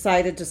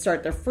decided to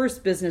start their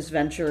first business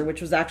venture,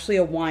 which was actually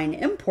a wine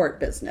import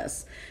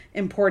business,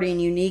 importing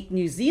unique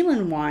New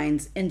Zealand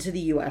wines into the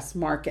U.S.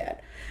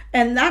 market.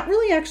 And that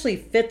really actually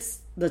fits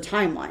the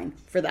timeline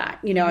for that.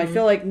 You know, I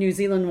feel like New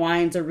Zealand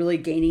wines are really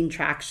gaining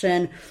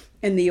traction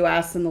in the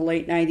US in the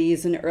late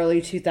 90s and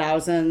early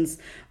 2000s.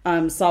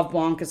 Sauv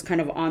Blanc is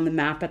kind of on the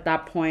map at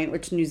that point,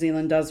 which New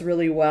Zealand does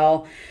really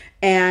well.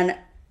 And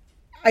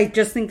I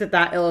just think that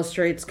that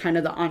illustrates kind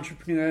of the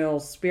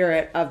entrepreneurial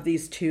spirit of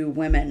these two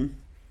women.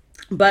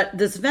 But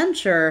this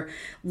venture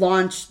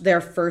launched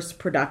their first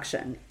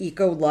production,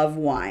 Eco Love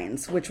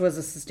Wines, which was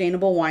a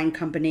sustainable wine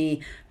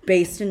company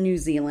based in New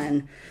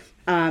Zealand.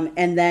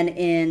 And then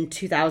in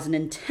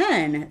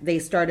 2010, they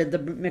started the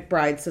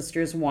McBride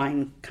Sisters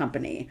Wine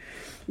Company,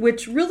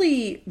 which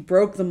really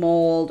broke the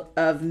mold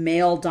of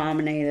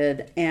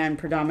male-dominated and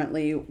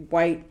predominantly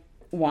white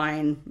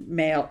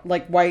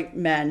white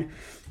men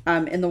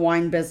in the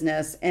wine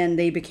business. And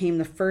they became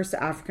the first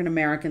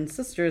African-American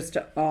sisters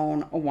to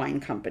own a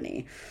wine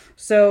company.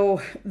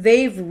 So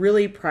they've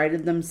really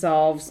prided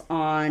themselves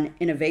on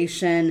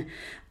innovation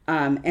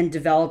and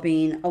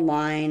developing a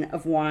line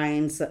of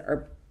wines that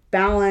are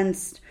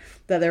balanced,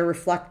 that are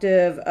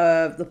reflective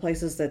of the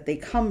places that they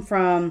come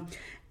from,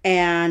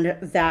 and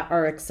that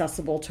are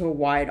accessible to a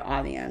wide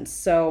audience.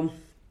 So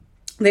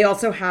they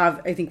also have,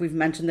 I think we've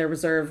mentioned their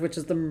reserve, which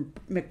is the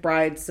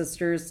McBride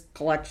Sisters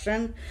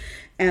collection.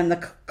 And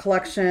the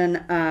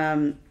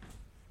collection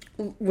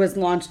was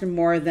launched in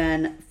more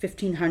than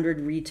 1,500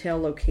 retail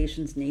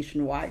locations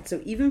nationwide. So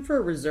even for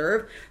a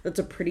reserve, that's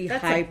a pretty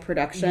high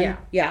production.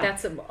 Yeah.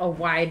 That's a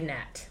wide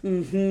net.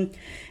 Mm-hmm.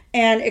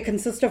 And it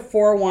consists of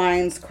 4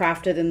 wines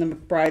crafted in the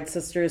McBride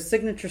Sisters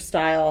signature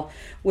style,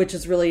 which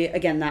is really,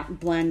 again, that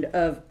blend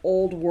of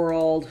old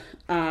world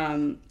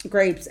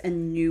grapes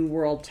and new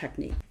world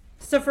technique.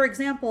 So, for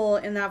example,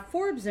 in that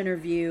Forbes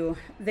interview,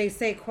 they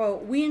say,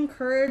 quote, "We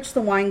encourage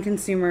the wine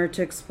consumer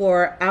to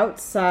explore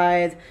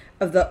outside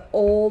of the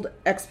old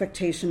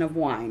expectation of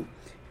wine.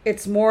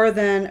 It's more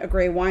than a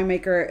great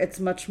winemaker. It's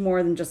much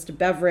more than just a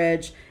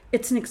beverage.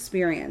 It's an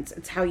experience.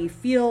 It's how you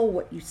feel,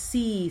 what you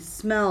see,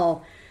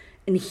 smell,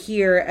 and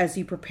hear as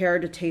you prepare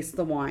to taste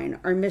the wine.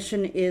 Our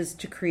mission is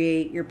to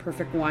create your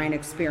perfect wine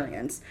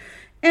experience."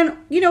 And,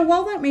 you know,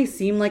 while that may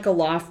seem like a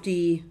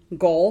lofty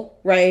goal,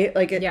 right?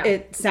 Like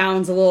it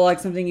sounds a little like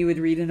something you would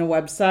read on a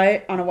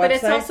website. But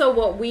it's also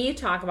what we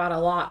talk about a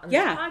lot on the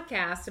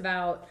podcast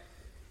about.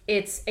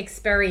 It's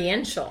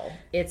experiential.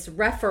 It's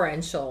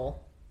referential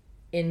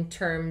in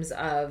terms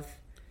of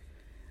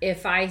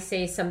if I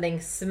say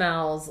something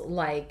smells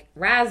like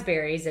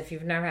raspberries, if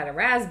you've never had a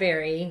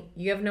raspberry,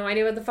 you have no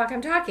idea what the fuck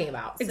I'm talking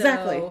about.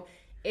 Exactly. So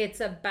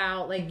it's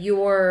about like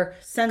your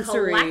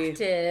sensory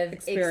collective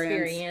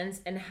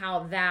experience and how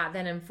that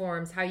then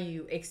informs how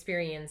you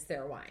experience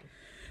their wine.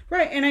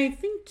 Right. And I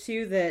think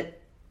too that,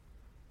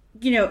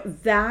 you know,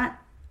 that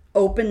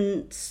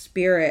open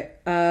spirit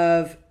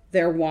of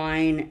their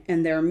wine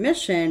and their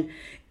mission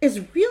is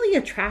really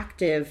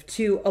attractive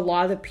to a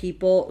lot of the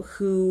people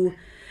who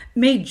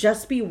may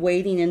just be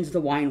wading into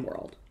the wine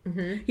world.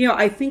 Mm-hmm. You know,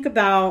 I think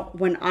about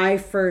when I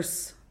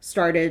first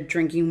started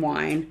drinking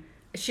wine.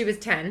 She was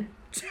 10.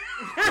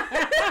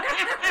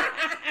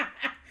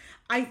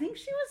 I think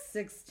she was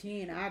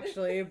 16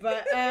 actually,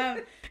 but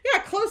yeah,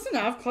 close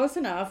enough.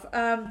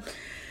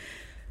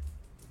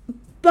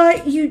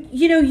 But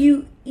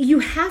you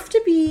have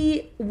to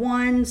be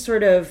one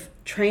sort of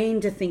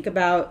trained to think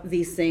about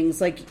these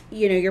things. Like,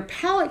 you know, your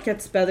palate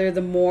gets better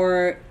the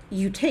more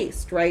you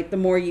taste, right? The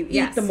more you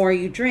eat, the more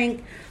you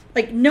drink.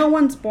 Like, no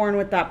one's born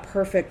with that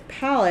perfect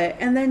palate.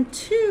 And then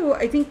 2,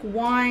 I think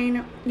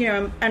wine, you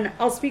know, and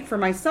I'll speak for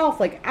myself,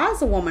 like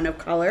as a woman of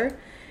color,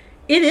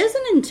 it is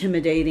an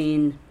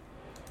intimidating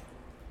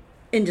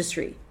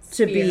industry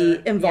to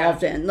be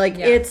involved in. Like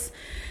it's,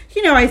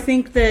 you know, I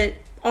think that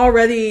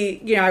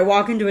already, you know, I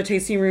walk into a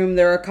tasting room,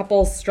 there are a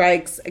couple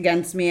strikes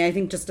against me. I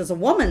think just as a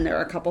woman, there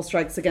are a couple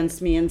strikes against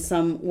me in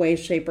some way,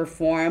 shape, or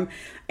form.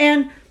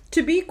 And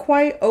to be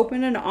quite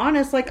open and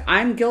honest, like,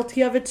 I'm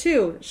guilty of it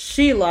too.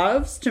 She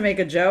loves to make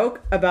a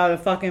joke about a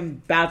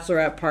fucking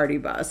bachelorette party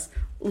bus.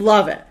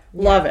 Love it.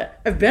 Love it.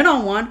 I've been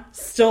on one,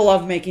 still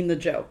love making the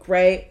joke,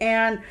 right?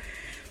 And,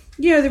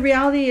 you know, the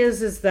reality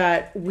is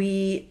that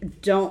we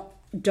don't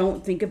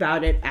think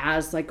about it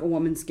as like a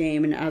woman's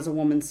game and as a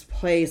woman's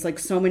place, like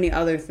so many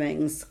other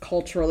things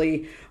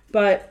culturally.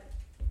 But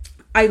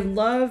I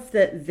love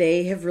that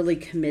they have really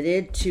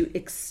committed to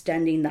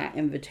extending that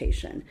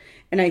invitation.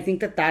 And I think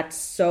that that's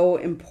so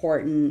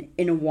important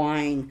in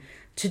wine,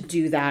 to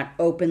do that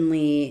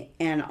openly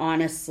and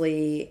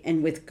honestly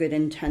and with good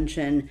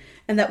intention,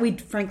 and that we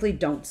frankly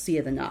don't see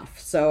it enough.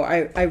 So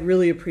I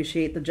really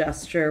appreciate the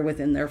gesture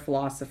within their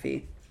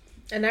philosophy.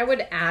 And I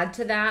would add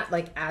to that,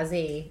 like, as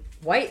a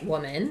white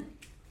woman,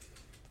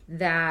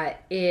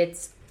 that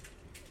it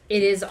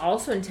is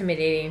also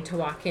intimidating to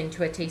walk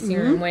into a tasting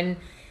room when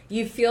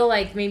you feel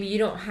like maybe you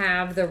don't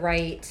have the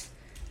right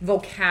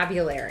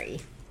vocabulary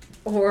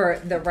or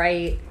the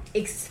right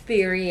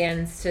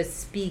experience to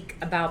speak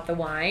about the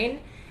wine.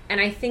 And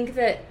I think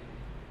that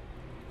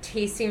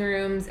tasting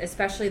rooms,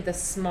 especially the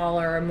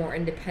smaller, more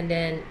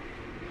independent,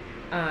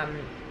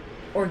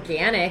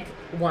 organic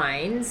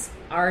wines,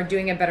 are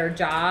doing a better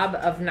job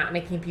of not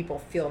making people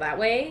feel that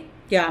way.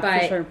 Yeah,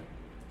 but for sure.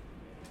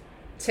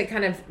 to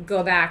kind of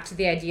go back to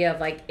the idea of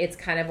like it's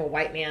kind of a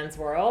white man's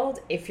world.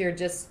 If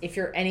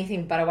you're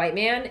anything but a white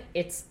man,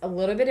 it's a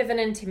little bit of an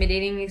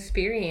intimidating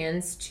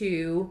experience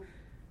to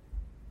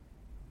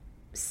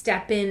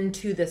step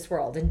into this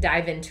world and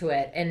dive into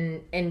it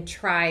and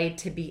try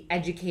to be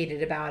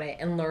educated about it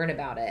and learn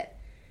about it.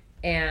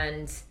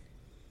 And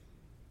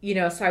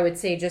so I would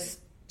say just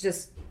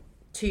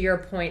to your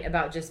point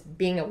about just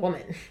being a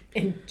woman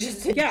and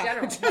just in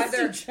general,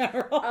 whether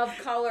of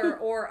color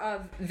or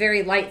of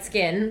very light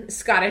skin,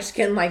 Scottish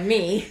skin like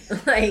me,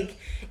 like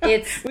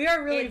we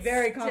are really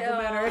very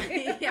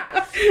complimentary.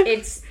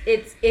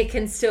 It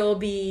can still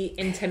be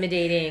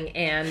intimidating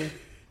and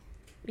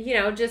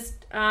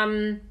just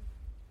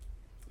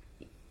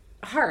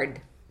hard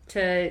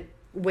to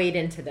wade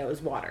into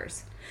those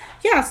waters.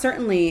 Yeah,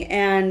 certainly.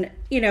 And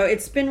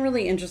it's been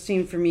really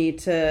interesting for me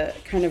to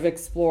kind of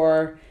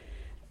explore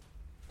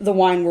the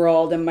wine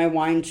world and my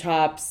wine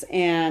chops,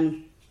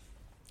 and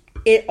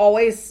I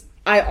always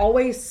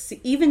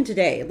even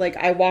today, like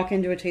I walk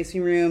into a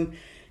tasting room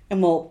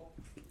and we'll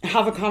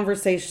start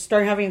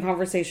having a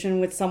conversation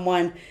with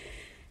someone,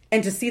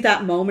 and to see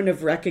that moment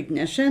of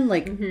recognition,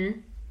 like,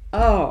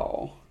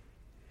 oh,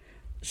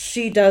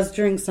 she does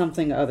drink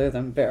something other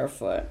than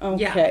barefoot.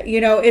 Okay.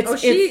 Yeah.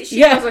 She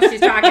knows what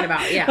she's talking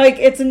about. Yeah. Like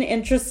it's an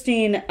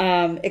interesting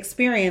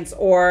experience.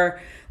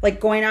 Or like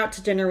going out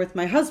to dinner with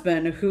my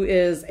husband, who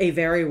is a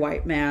very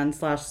white man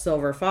 /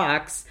 silver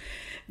fox.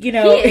 He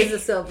is a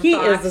silver fox. He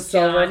is a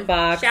silver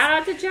fox. Shout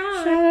out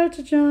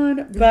to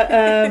John. But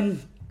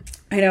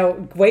I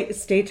know. Wait,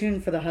 stay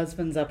tuned for the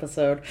husband's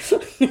episode.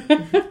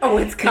 Oh,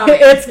 it's coming.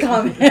 It's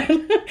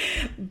coming.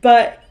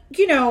 But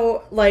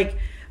like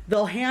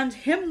they'll hand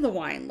him the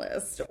wine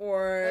list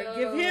or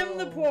give him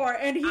the pour,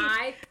 and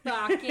I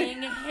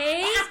fucking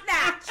hate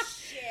that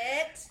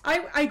shit.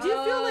 I do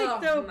feel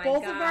like though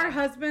both of our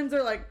husbands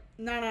are like,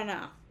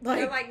 no. Like,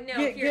 they're like,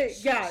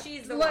 no,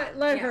 she's the one.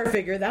 Let her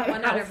figure that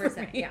 100%, out for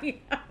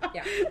me.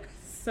 Yeah.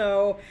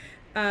 So,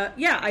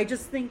 I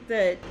just think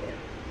that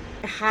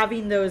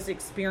having those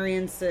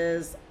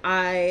experiences,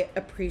 I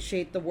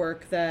appreciate the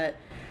work that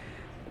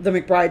the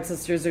McBride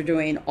sisters are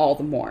doing all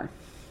the more.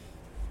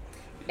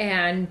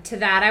 And to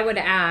that, I would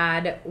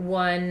add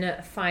one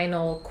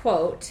final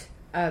quote,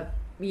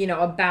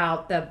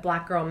 about the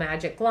Black Girl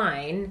Magic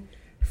line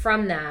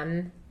from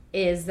them,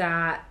 is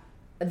that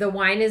the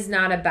wine is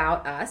not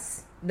about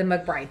us, the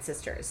McBride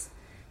sisters,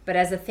 but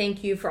as a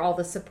thank you for all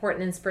the support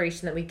and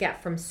inspiration that we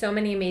get from so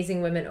many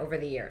amazing women over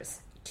the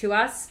years. To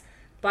us,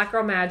 Black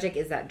Girl Magic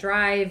is that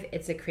drive,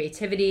 it's a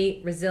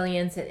creativity,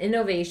 resilience, and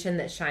innovation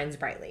that shines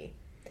brightly.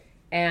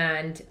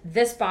 And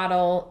this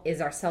bottle is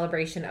our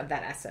celebration of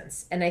that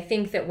essence. And I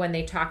think that when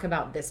they talk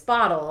about this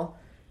bottle,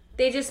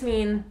 they just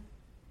mean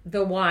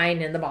the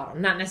wine in the bottle,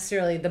 not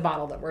necessarily the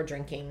bottle that we're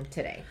drinking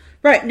today.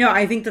 Right. No,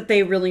 I think that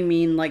they really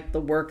mean like the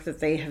work that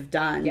they have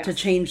done to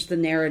change the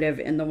narrative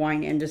in the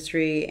wine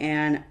industry.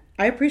 And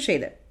I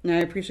appreciate it. And I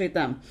appreciate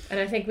them. And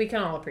I think we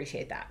can all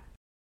appreciate that.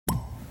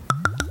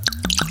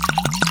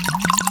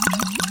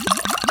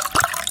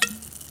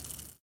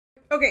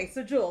 Okay,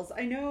 so Jules,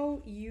 I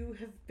know you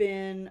have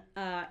been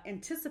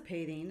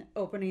anticipating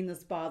opening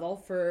this bottle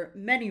for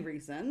many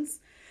reasons,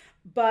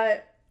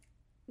 but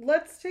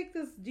let's take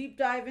this deep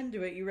dive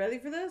into it. You ready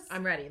for this?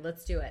 I'm ready.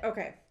 Let's do it.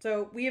 Okay,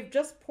 so we have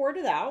just poured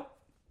it out,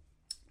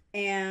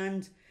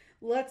 and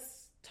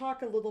let's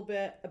talk a little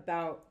bit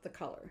about the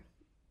color.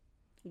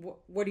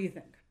 What do you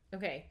think?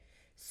 Okay,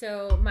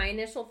 so my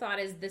initial thought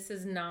is this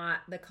is not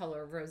the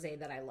color of rosé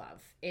that I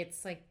love.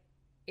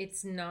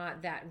 It's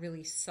not that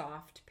really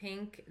soft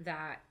pink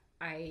that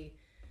I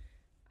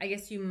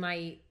guess you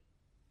might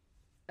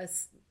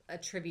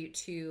attribute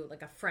to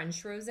like a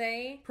French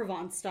rosé.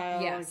 Provence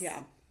style. Yes.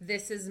 Yeah.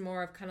 This is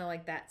more of kind of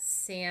like that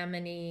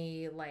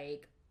salmony,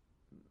 like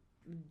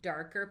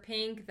darker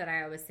pink that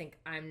I always think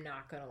I'm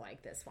not going to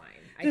like this wine.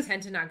 I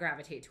tend to not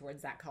gravitate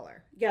towards that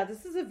color. Yeah,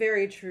 this is a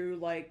very true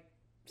like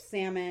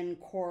salmon,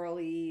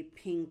 corally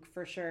pink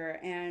for sure.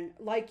 And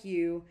like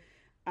you,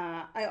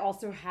 I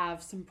also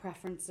have some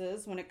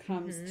preferences when it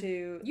comes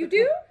to... You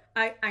do?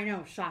 I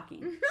know,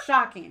 shocking.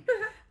 Shocking.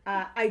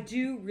 I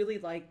do really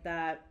like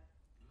that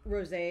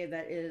rosé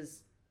that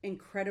is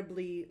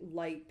incredibly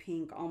light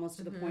pink, almost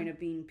to the point of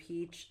being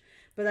peach.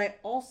 But I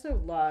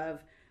also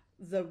love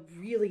the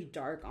really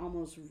dark,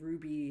 almost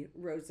ruby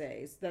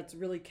rosés. That's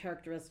really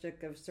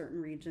characteristic of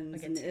certain regions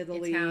like in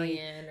Italy.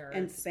 Italian or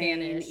and Spain.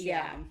 Spanish.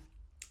 Yeah.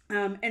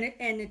 And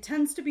it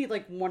tends to be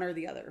like one or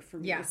the other for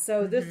me. Yeah.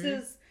 So this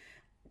is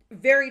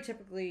very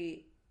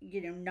typically,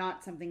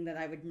 not something that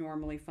I would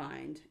normally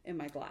find in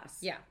my glass.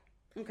 Yeah.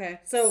 Okay.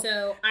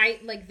 So I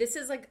like, this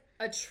is like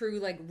a true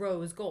like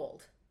rose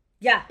gold.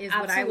 Yeah. Is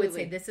absolutely. what I would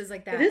say. This is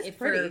like that. It is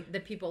pretty. For the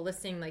people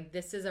listening, like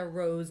this is a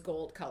rose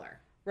gold color.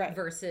 Right.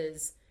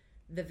 Versus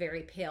the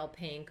very pale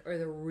pink or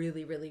the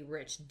really, really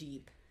rich,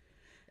 deep,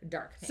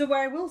 dark pink. So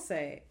what I will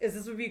say is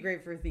this would be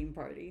great for a theme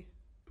party.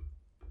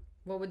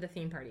 What would the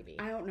theme party be?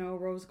 I don't know.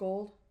 Rose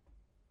gold.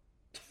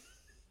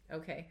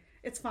 Okay.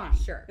 It's fine.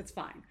 Sure. It's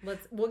fine.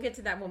 We'll get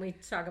to that when we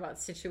talk about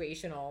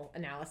situational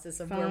analysis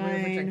of where we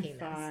were drinking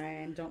this.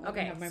 Fine. Don't let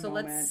me have my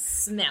moment. Let's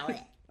smell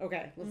it.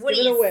 Okay. Let's what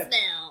give do it a you whip.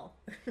 smell?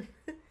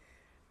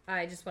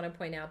 I just want to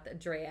point out that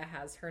Drea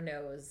has her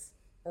nose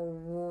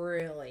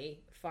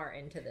really far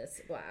into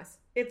this glass.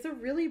 It's a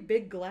really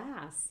big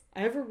glass.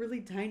 I have a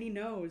really tiny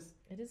nose.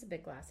 It is a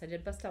big glass.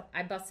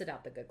 I busted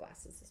out the good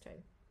glasses this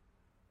time.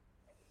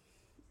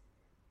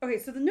 Okay,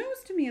 so the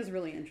nose to me is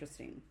really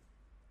interesting.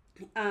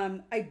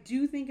 I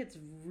do think it's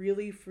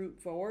really fruit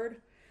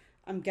forward.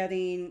 I'm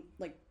getting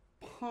like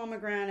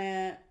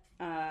pomegranate,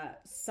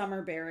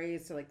 summer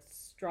berries, so like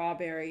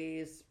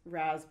strawberries,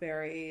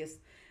 raspberries,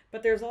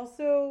 but there's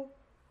also,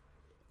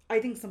 I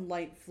think, some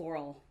light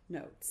floral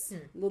notes.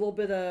 A little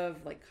bit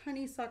of like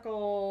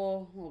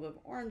honeysuckle, a little bit of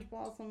orange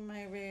blossom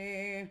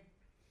maybe.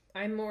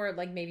 I'm more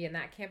like maybe in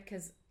that camp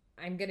because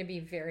I'm going to be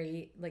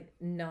very like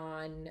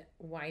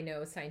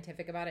non-wino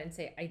scientific about it and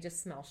say I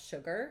just smell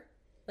sugar.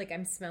 Like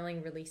I'm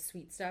smelling really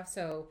sweet stuff.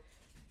 So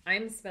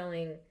I'm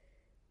smelling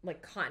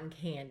like cotton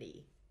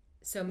candy.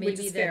 So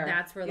maybe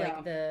that's where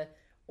like the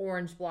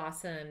orange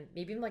blossom,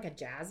 maybe even like a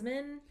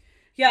jasmine.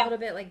 Yeah. A little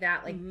bit like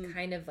that, like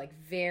kind of like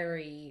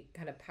very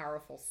kind of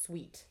powerful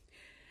sweet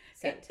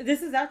scent.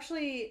 This is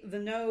actually the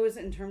nose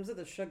in terms of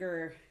the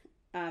sugar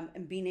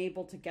and being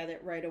able to get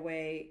it right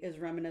away is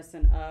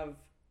reminiscent of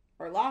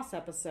our last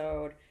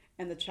episode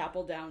and the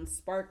Chapel Downs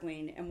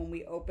sparkling. And when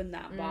we opened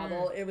that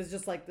bottle, it was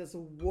just like this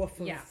woof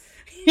of,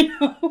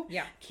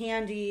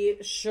 candy,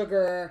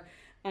 sugar.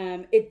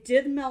 It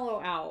did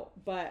mellow out,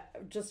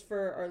 but just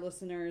for our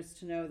listeners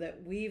to know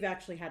that we've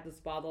actually had this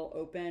bottle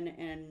open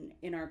and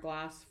in our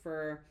glass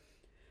for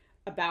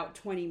about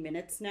 20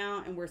 minutes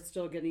now, and we're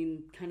still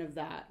getting kind of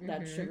that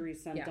sugary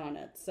scent on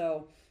it.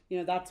 So,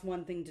 that's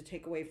one thing to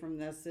take away from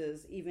this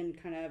is even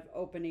kind of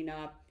opening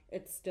up,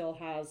 it still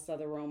has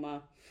that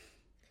aroma.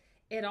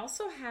 It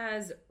also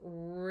has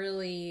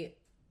really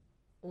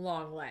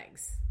long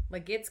legs.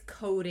 Like it's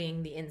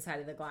coating the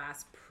inside of the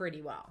glass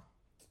pretty well.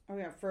 Oh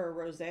yeah, for a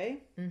rosé?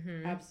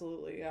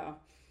 Absolutely, yeah.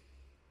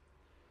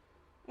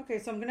 Okay,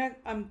 so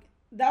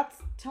that's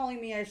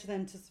telling me I should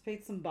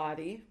anticipate some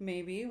body,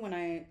 maybe, when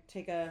I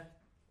take a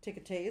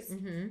taste.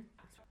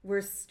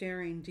 We're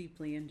staring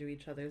deeply into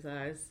each other's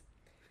eyes.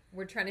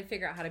 We're trying to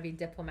figure out how to be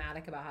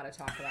diplomatic about how to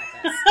talk about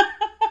this.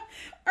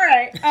 All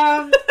right.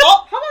 How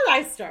about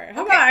I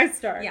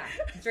start? Yeah,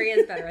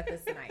 Drea's better at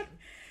this than I am.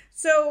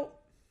 So,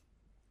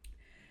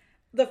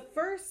 the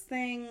first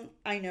thing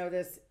I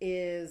notice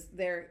is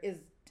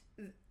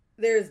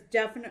there's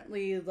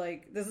definitely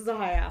like, this is a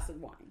high acid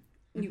wine.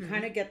 You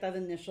kind of get that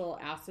initial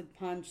acid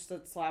punch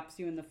that slaps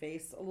you in the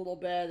face a little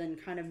bit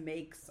and kind of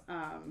makes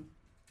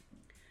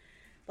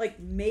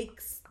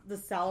the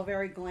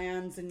salivary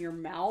glands in your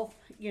mouth,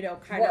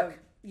 water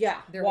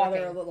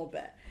a little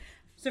bit.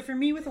 So for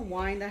me with a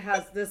wine that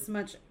has this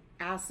much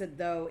acid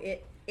though,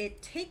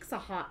 it takes a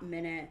hot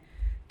minute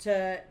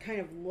to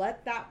kind of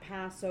let that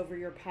pass over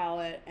your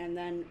palate and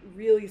then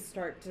really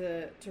start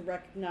to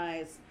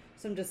recognize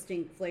some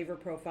distinct flavor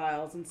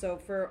profiles. And so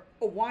for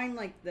a wine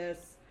like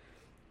this,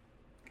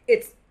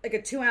 it's like a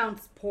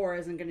 2-ounce pour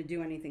isn't going to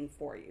do anything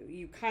for you.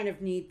 You kind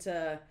of need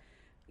to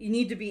be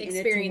in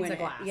it to win a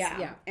glass.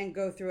 Yeah, and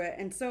go through it.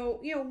 And so,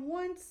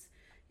 once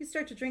you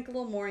start to drink a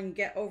little more and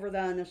get over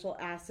that initial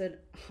acid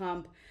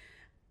hump,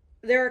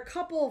 there are a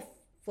couple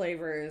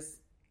flavors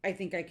I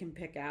think I can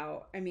pick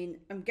out. I mean,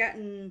 I'm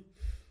getting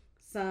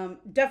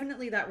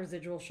definitely that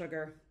residual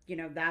sugar,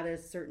 that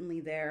is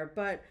certainly there.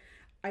 But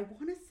I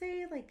want to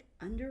say like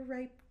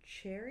underripe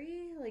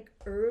cherry, like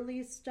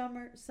early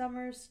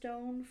summer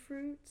stone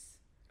fruits.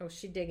 Oh,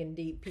 she's digging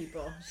deep,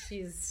 people.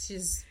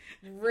 She's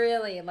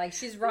really like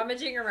she's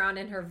rummaging around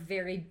in her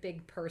very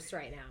big purse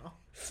right now.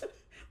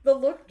 The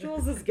look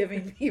Jules is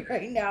giving me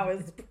right now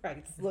is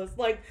priceless.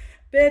 Like,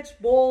 bitch,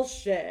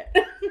 bullshit.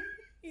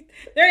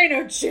 There ain't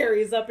no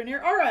cherries up in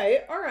here. All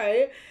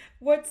right.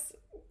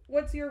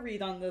 What's your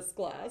read on this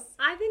glass?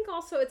 I think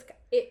also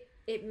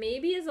it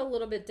maybe is a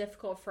little bit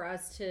difficult for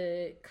us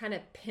to kind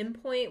of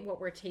pinpoint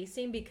what we're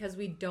tasting because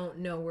we don't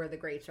know where the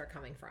grapes are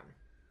coming from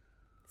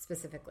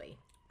specifically.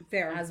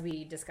 Fair. As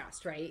we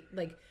discussed, right?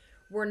 Like,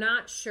 we're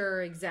not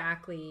sure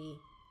exactly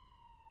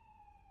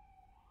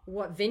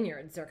what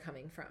vineyards they're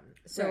coming from.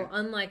 So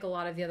unlike a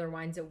lot of the other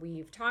wines that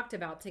we've talked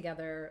about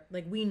together,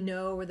 like we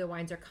know where the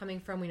wines are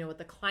coming from. We know what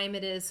the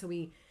climate is. So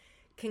we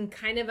can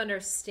kind of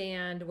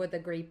understand what the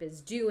grape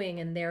is doing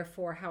and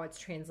therefore how it's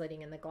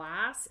translating in the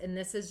glass. And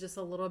this is just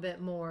a little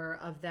bit more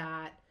of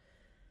that.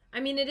 I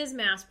mean, it is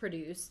mass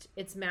produced.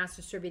 It's mass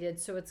distributed.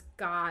 So it's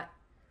got,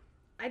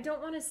 I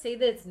don't want to say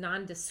that it's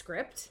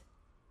nondescript,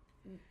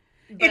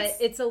 but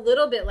it's a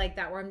little bit like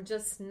that where I'm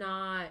just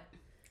not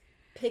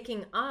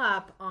picking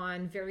up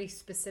on very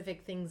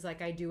specific things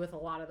like I do with a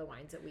lot of the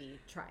wines that we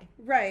try.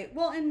 Right.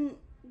 Well, and,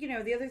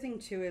 the other thing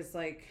too is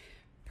like,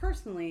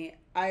 personally,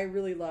 I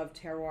really love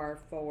terroir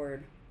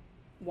forward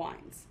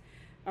wines.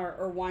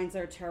 or wines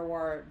that are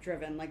terroir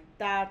driven. Like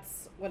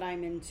that's what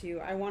I'm into.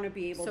 I want to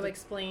be able to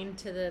explain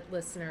to the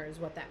listeners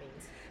what that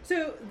means.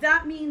 So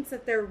that means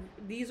that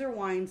these are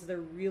wines that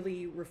are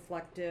really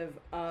reflective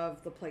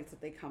of the place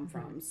that they come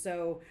from.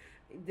 So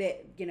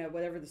that,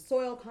 whatever the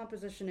soil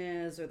composition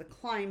is or the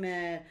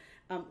climate,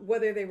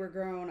 whether they were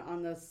grown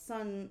on the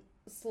sun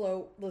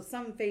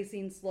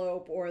facing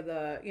slope or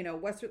the,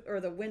 west or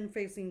the wind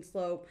facing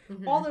slope,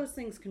 all those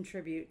things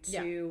contribute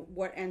to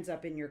what ends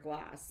up in your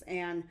glass.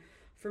 And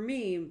for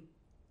me,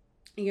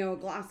 a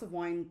glass of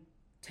wine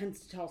tends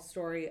to tell a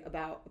story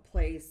about a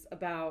place,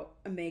 about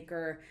a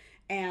maker.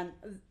 And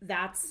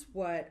that's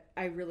what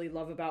I really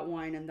love about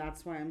wine. And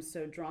that's why I'm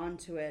so drawn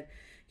to it.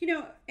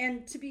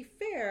 And to be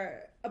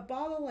fair, a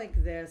bottle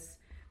like this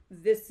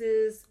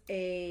is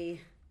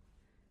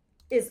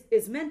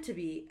meant to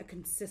be a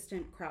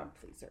consistent crowd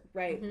pleaser,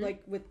 right?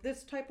 Like with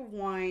this type of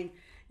wine,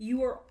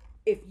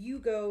 if you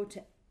go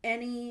to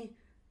any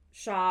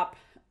shop,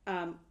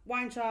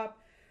 wine shop,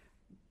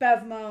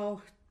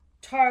 Bevmo,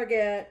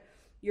 Target,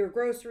 your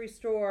grocery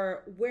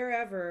store,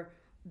 wherever,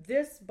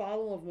 this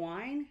bottle of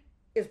wine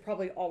is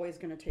probably always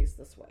going to taste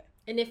this way.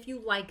 And if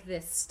you like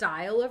this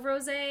style of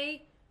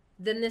rosé,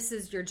 then this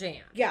is your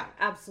jam. Yeah,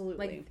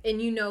 absolutely. And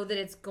you know that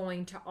it's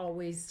going to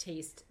always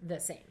taste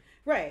the same.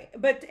 Right.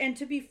 And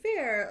to be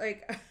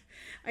fair,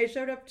 I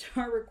showed up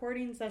to our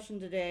recording session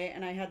today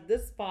and I had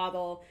this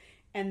bottle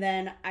and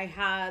then I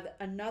had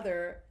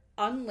another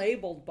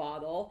unlabeled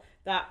bottle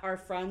that our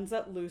friends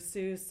at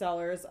Lusu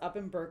Cellars up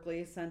in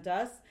Berkeley sent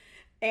us.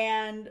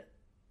 And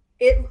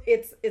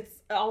it's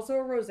also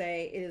a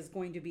rosé. It is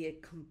going to be a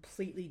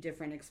completely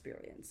different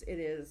experience. It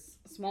is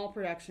small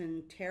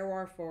production,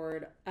 terroir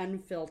forward,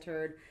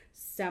 unfiltered,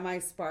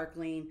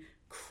 semi-sparkling,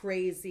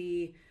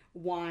 crazy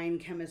wine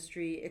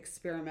chemistry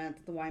experiment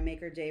that the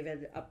winemaker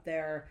David up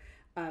there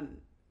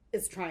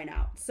is trying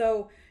out.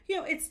 So,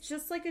 it's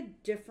just like a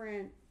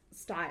different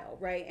style,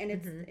 right?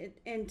 And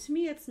and to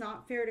me, it's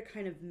not fair to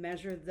kind of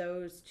measure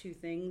those two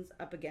things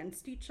up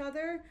against each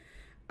other,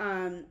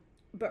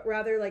 but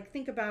rather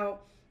think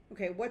about,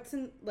 okay, what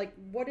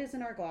is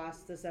in our glass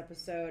this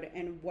episode,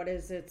 and what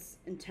is its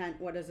intent,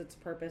 what is its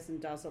purpose,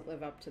 and does it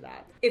live up to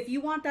that? If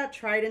you want that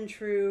tried and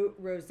true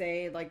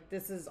rosé,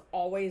 this is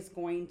always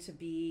going to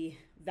be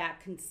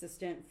that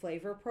consistent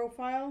flavor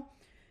profile,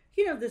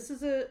 this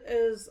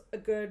is a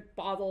good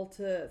bottle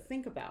to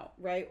think about,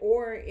 right?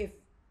 Or if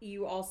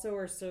you also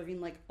are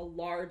serving a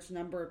large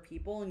number of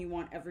people and you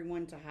want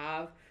everyone to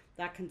have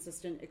that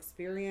consistent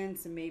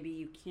experience, and maybe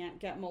you can't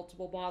get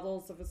multiple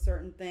bottles of a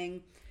certain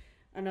thing,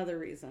 another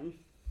reason.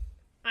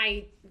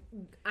 I'm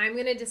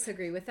going to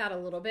disagree with that a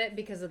little bit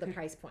because of the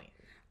price point.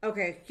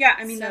 Okay. Yeah.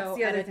 I mean, so that's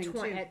the other thing too.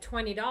 At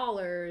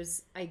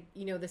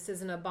 $20, this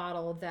isn't a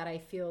bottle that I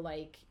feel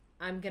like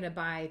I'm going to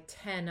buy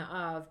 10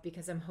 of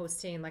because I'm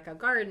hosting a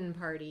garden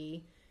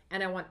party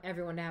and I want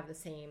everyone to have the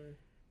same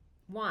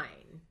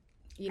wine.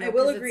 I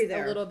will agree there.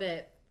 It's a little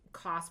bit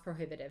cost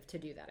prohibitive to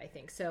do that, I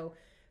think. So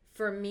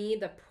for me,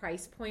 the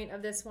price point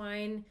of this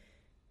wine,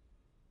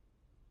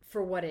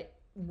 for what it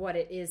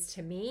is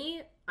to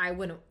me,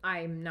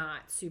 I'm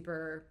not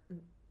super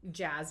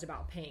jazzed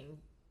about paying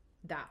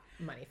that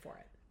money for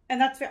it.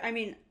 And that's fair. I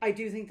mean, I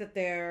do think that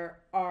there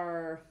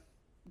are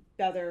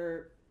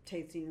better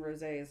tasting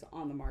rosés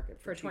on the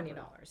market for $20.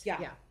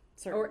 Yeah.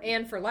 Certainly.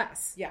 And for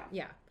less. Yeah.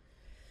 Yeah.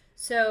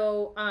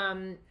 So,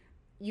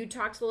 you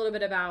talked a little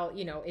bit about,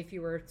 if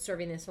you were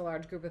serving this to a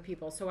large group of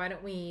people. So why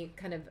don't we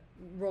kind of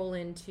roll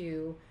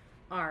into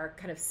our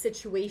kind of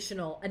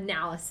situational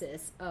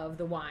analysis of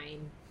the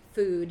wine,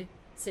 food,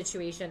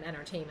 situation,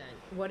 entertainment.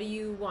 What do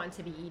you want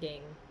to be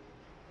eating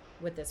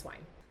with this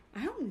wine?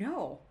 I don't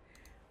know.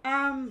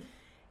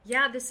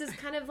 Yeah, this is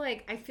kind of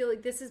I feel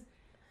like this is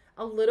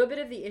a little bit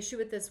of the issue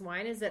with this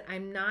wine is that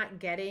I'm not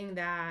getting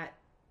that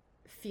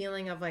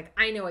feeling of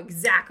I know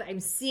exactly, I'm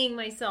seeing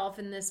myself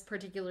in this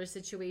particular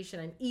situation.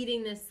 I'm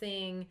eating this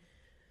thing.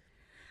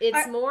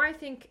 It's more, I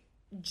think,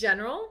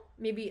 general,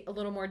 maybe a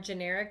little more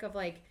generic of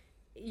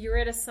you're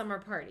at a summer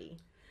party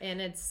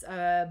and it's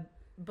a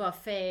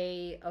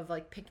buffet of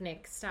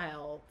picnic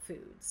style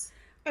foods.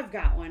 I've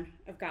got one.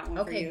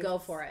 Okay, for you. Go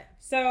for it.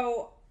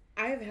 So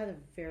I've had a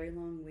very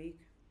long week.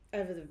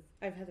 I've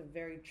had a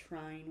very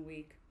trying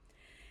week.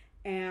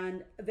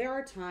 And there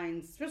are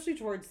times, especially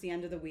towards the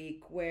end of the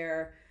week,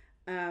 where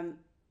I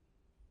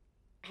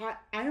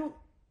don't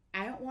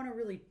want to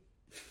really.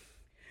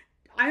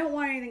 I don't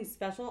want anything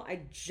special.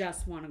 I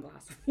just want a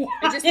glass of wine.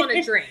 I just want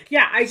to drink.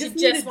 Yeah, I just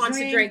want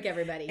to drink,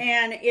 everybody.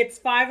 And it's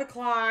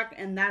 5:00,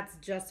 and that's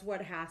just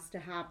what has to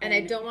happen. And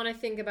I don't want to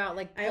think about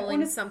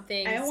pulling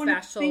something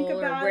special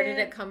or where did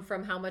it come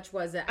from, how much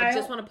was it. I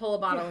just want to pull a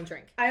bottle and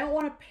drink. I don't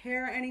want to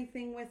pair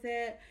anything with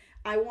it.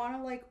 I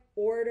want to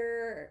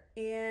order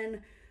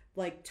in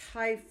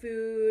Thai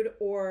food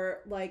or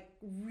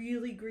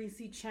really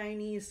greasy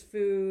Chinese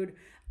food.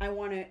 I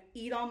want to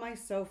eat on my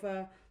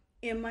sofa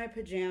in my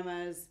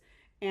pajamas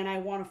and I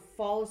want to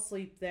fall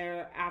asleep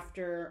there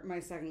after my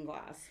second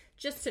glass.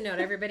 Just to note,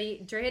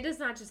 everybody, Drea does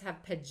not just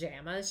have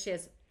pajamas. She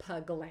has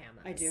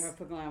paglamas. I do have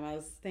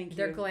paglamas. Thank you.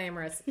 They're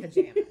glamorous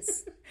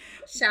pajamas.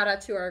 Shout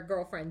out to our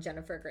girlfriend,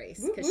 Jennifer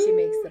Grace, because she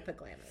makes the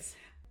paglamas.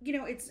 You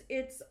know,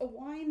 it's a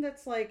wine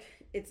that's like,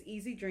 it's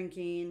easy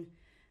drinking.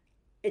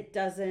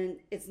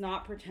 It's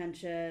not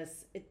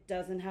pretentious. It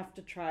doesn't have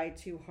to try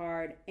too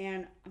hard.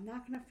 And I'm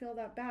not going to feel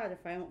that bad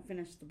if I don't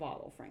finish the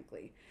bottle,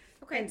 frankly.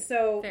 Okay. And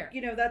so, fair.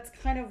 You know, that's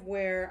kind of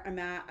where I'm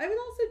at. I would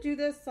also do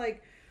this,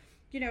 like,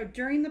 you know,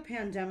 during the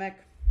pandemic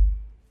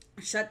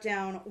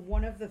shutdown,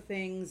 one of the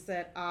things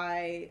that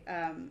I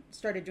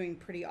started doing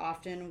pretty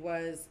often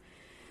was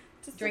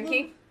just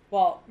drinking.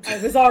 Well, I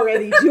was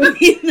already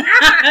doing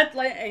that,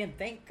 and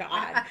thank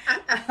God.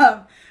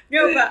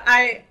 No, but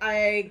I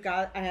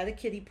had a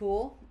kiddie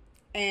pool,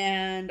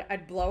 and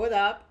I'd blow it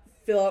up,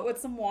 fill it with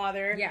some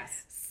water.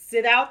 Yes.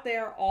 Sit out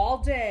there all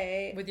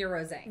day with your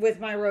rosé. With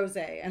my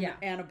rosé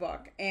and a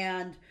book,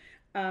 and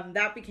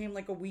that became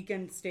like a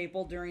weekend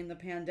staple during the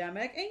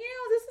pandemic. And you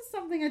know, this is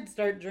something I'd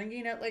start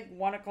drinking at like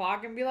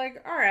 1:00 and be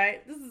like, all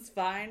right, this is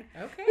fine.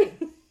 Okay.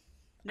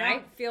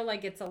 I feel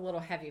like it's a little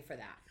heavy for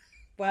that.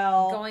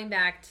 Well, going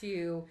back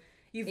to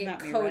it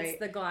coats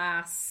the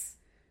glass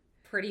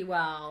pretty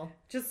well.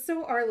 Just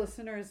so our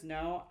listeners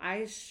know,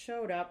 I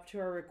showed up to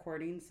our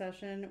recording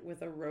session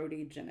with a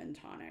roadie gin and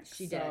tonic.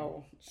 She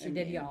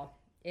did, y'all.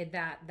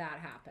 That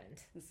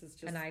happened. This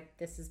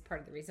is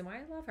part of the reason why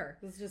I love her.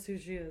 This is just who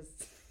she is.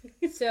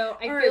 So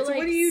I feel like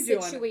what are you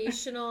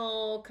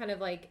situational kind of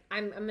like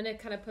I'm gonna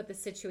kind of put the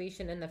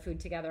situation and the food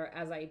together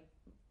as I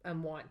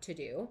want to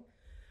do.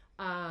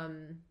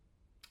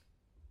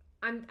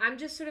 I'm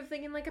just sort of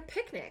thinking like a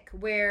picnic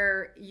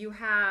where you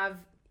have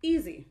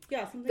easy,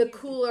 the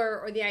cooler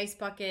or the ice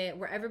bucket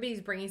where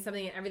everybody's bringing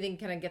something and everything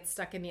kind of gets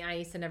stuck in the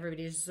ice and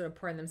everybody's just sort of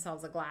pouring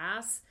themselves a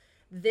glass.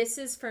 This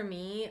is for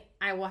me.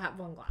 I will have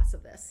one glass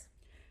of this.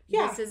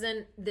 Yeah.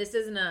 This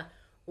isn't a,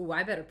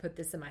 I better put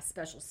this in my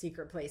special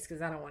secret place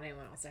because I don't want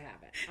anyone else to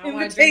have it. I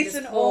want to drink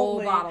this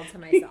whole bottle to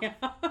myself.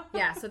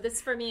 Yeah. So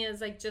this for me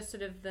is like just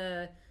sort of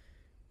the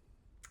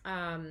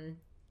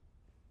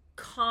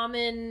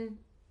common.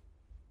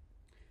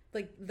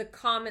 Like the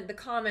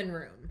common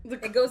room.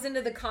 It goes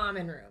into the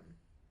common room.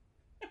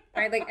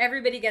 Right? Like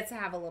everybody gets to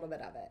have a little bit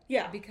of it.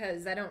 Yeah.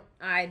 Because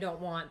I don't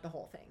want the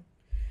whole thing.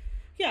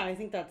 Yeah, I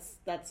think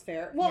that's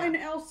fair. Well, and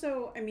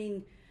also, I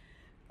mean,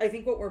 I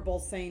think what we're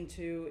both saying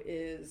too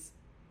is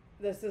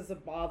this is a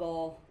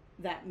bottle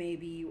that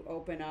maybe you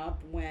open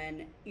up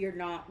when you're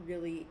not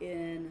really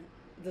in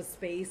the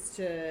space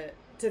to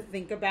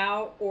think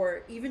about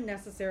or even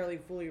necessarily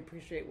fully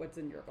appreciate what's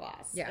in your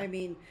glass. Yeah. I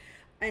mean,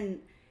 and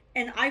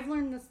I've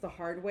learned this the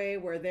hard way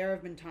where there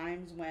have been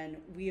times when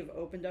we have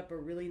opened up a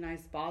really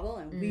nice bottle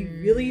and we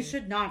really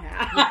should not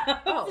have. Yeah.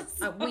 Oh,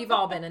 we've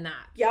all been in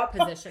that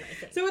position, I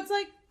think. So it's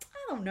like,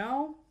 I don't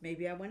know.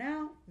 Maybe I went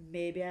out.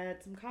 Maybe I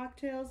had some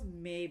cocktails.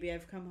 Maybe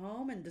I've come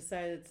home and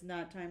decided it's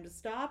not time to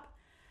stop.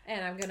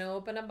 And I'm going to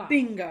open a bottle.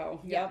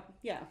 Bingo. Yep.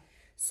 Yeah.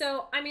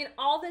 So, I mean,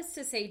 all this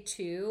to say,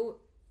 too,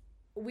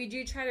 we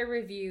do try to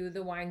review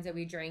the wines that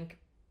we drink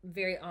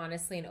very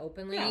honestly and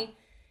openly.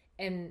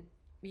 Yeah. And,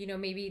 you know,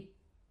 maybe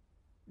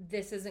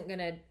this isn't going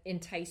to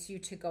entice you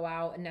to go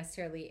out and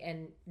necessarily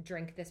and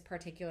drink this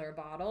particular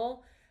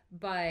bottle.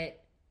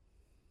 But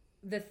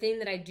the thing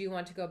that I do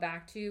want to go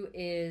back to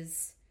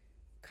is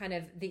kind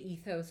of the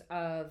ethos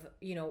of,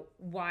 you know,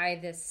 why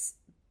this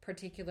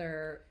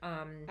particular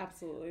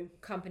absolutely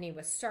company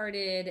was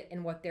started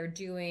and what they're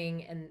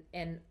doing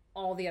and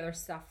all the other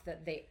stuff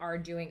that they are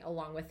doing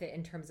along with it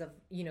in terms of,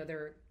 you know,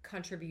 their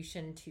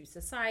contribution to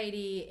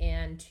society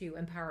and to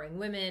empowering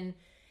women.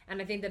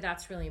 And I think that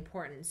that's really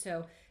important.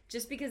 So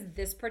just because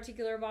this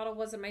particular bottle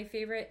wasn't my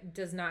favorite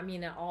does not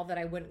mean at all that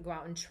I wouldn't go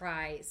out and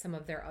try some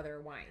of their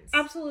other wines.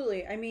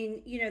 Absolutely. I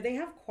mean, you know, they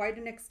have quite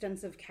an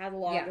extensive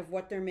catalog of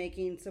what they're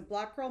making. So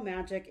Black Girl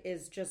Magic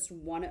is just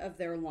one of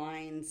their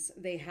lines.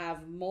 They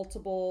have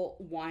multiple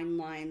wine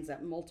lines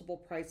at multiple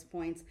price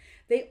points.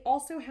 They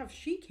also have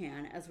She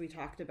Can, as we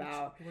talked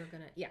about.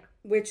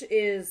 Which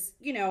is,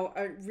 you know,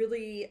 a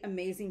really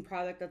amazing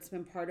product that's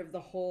been part of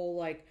the whole,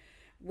 like,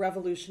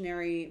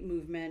 revolutionary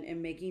movement in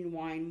making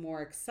wine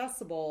more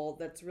accessible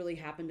that's really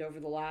happened over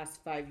the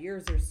last 5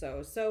 years or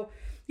so. So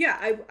yeah,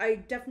 I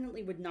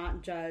definitely would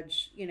not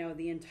judge, you know,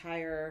 the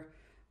entire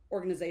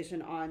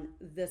organization on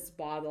this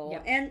bottle.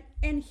 Yep.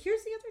 And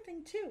here's the other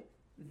thing too.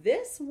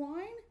 This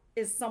wine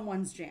is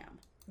someone's jam.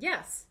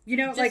 Yes. You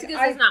know, just like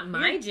because it's not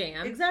my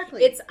jam.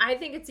 Exactly. I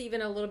think it's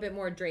even a little bit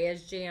more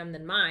Drea's jam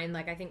than mine.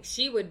 Like I think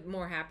she would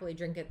more happily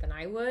drink it than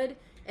I would.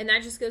 And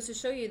that just goes to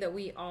show you that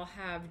we all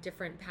have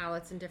different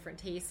palates and different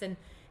tastes, and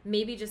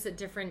maybe just at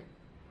different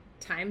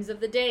times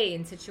of the day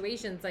and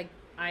situations. Like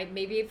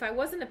maybe if I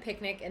wasn't a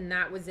picnic and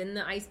that was in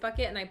the ice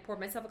bucket and I poured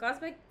myself a glass,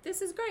 I'm like,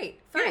 this is great,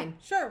 fine,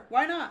 yeah, sure,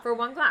 why not? For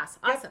one glass,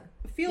 awesome,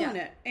 feeling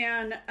it.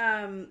 And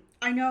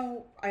I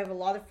know I have a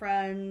lot of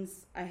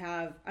friends.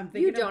 I'm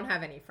thinking you don't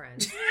have any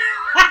friends.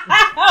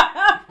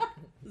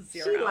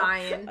 zero. She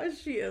lying.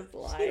 She is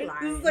lying.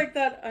 This is like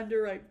that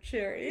underripe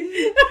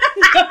cherry.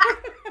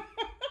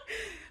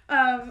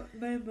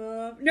 My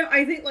mom. No,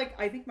 I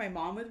think my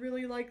mom would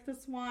really like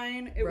this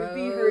wine. It would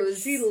be her.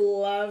 She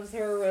loves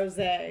her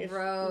rosé.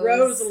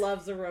 Rose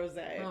loves a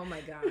rosé. Oh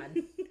my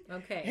god.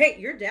 Okay. Hey,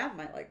 your dad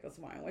might like this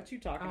wine. What you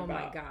talking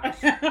about?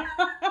 Oh my gosh.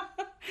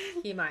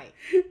 He might.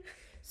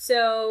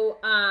 So,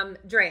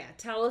 Drea,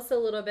 tell us a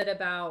little bit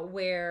about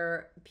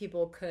where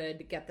people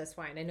could get this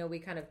wine. I know we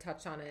kind of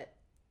touched on it.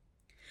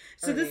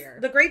 So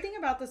the great thing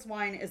about this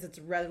wine is it's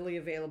readily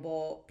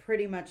available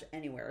pretty much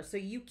anywhere. So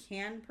you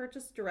can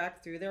purchase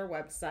direct through their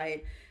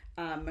website,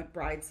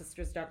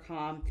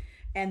 McBrideSisters.com,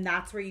 and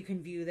that's where you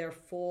can view their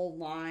full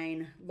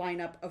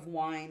lineup of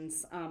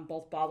wines,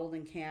 both bottled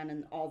and canned,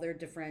 and all their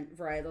different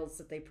varietals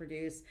that they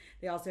produce.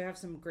 They also have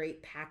some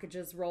great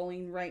packages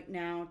rolling right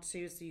now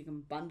too, so you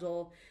can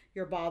bundle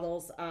your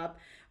bottles up.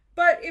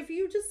 But if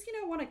you just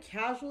want to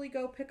casually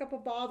go pick up a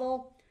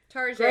bottle,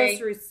 Target,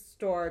 grocery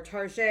store,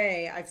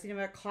 Target. I've seen them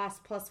at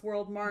Cost Plus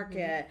World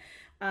Market.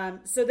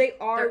 Mm-hmm. So they're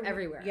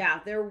everywhere. Yeah,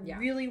 they're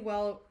really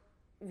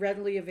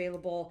readily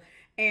available.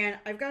 And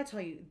I've got to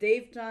tell you,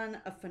 they've done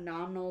a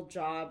phenomenal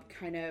job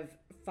kind of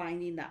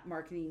finding that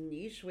marketing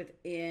niche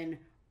within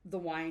the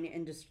wine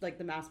industry, like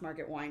the mass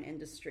market wine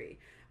industry.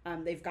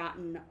 They've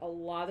gotten a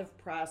lot of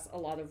press, a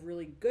lot of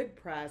really good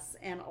press,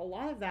 and a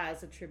lot of that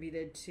is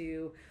attributed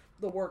to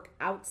the work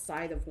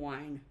outside of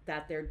wine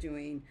that they're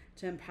doing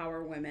to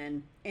empower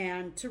women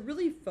and to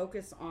really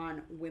focus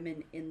on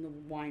women in the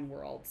wine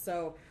world.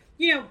 So,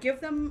 give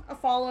them a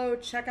follow,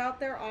 check out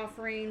their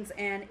offerings.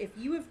 And if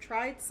you have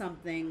tried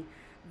something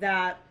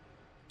that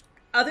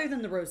other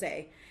than the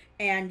rosé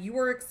and you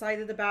were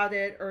excited about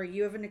it, or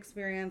you have an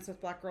experience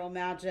with Black Girl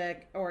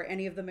Magic or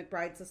any of the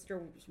McBride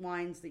Sisters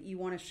wines that you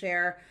want to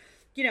share,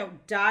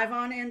 dive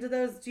on into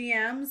those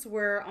DMs.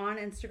 We're on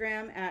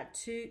Instagram at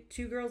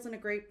two Girls in a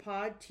Grape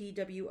Pod,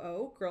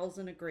 TWO, Girls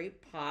in a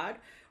Grape Pod.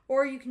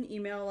 Or you can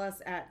email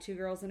us at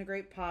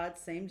 2girlsinagrapepod,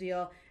 same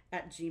deal,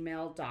 at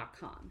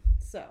gmail.com.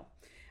 So,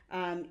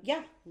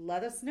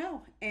 let us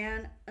know.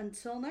 And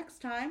until next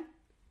time,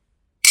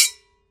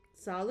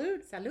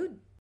 salud. Salud.